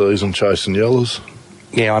out of season chasing yellows.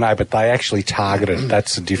 Yeah, I know, but they actually target it.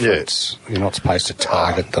 That's the difference. Yeah. You're not supposed to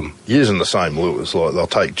target them. Using the same lures, like they'll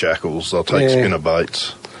take jackals, they'll take spinner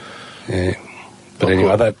baits. Yeah. But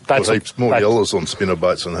anyway, that's heaps more yellows on spinner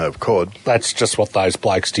baits than have cod. That's just what those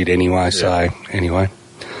blokes did anyway. Yeah. So anyway,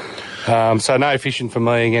 so no fishing for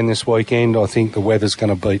me again this weekend. I think the weather's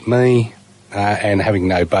going to beat me, and having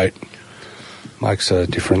no boat makes a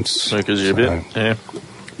difference. Because you're a bit, yeah.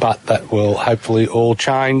 But that will hopefully all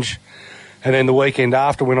change. And then the weekend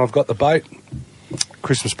after, when I've got the boat,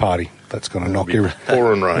 Christmas party. That's going to knock everything.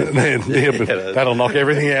 Pouring rain. That'll knock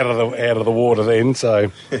everything out of the water then.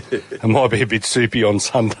 So it might be a bit soupy on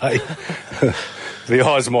Sunday. The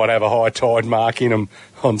eyes might have a high tide mark in them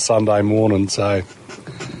on Sunday morning. So,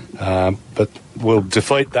 but we'll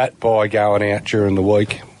defeat that by going out during the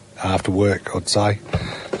week after work, I'd say.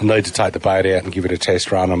 I need to take the boat out and give it a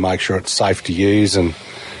test run and make sure it's safe to use. And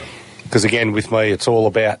because again, with me, it's all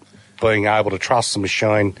about being able to trust the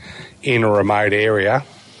machine in a remote area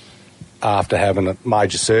after having a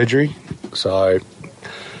major surgery. So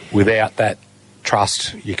without that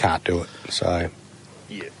trust, you can't do it. So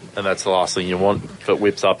yeah, and that's the last thing you want. If it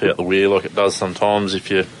whips up out the weir like it does sometimes, if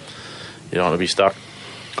you don't want to be stuck.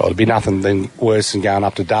 Got to be nothing then worse than going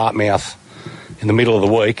up to Dartmouth in the middle of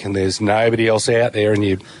the week and there's nobody else out there and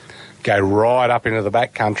you go right up into the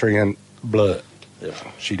back country and blur. Yeah.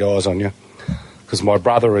 She dies on you. Because my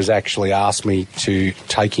brother has actually asked me to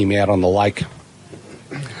take him out on the lake.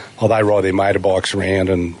 Well, they ride their motorbikes around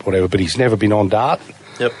and whatever, but he's never been on Dart.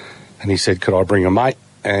 Yep. And he said, could I bring a mate?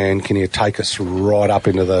 And can you take us right up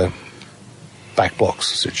into the back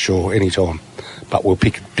blocks? I said, sure, anytime. But we'll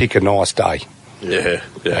pick a nice day. Yeah.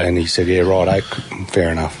 And he said, yeah, righto, fair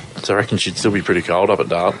enough. So I reckon she'd still be pretty cold up at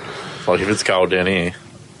Dart. Like if it's cold down here.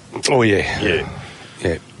 Oh, yeah.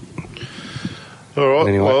 Yeah. All right,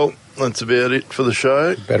 anyway. Well, that's about it for the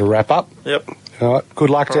show. Better wrap up. Yep. All right. Good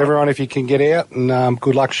luck to everyone if you can get out, and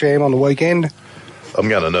good luck, Sham, on the weekend. I'm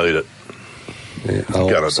going to need it. Yeah,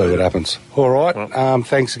 I'll see what happens. All right. Well.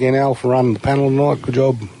 Thanks again, Al, for running the panel tonight. Good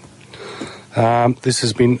job. This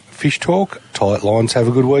has been Fish Talk. Tight lines. Have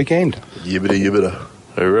a good weekend. Yibbity.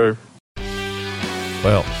 Hooroo.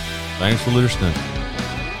 Well, thanks for listening.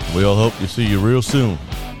 We all hope to see you real soon.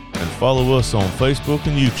 And follow us on Facebook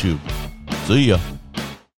and YouTube. See ya.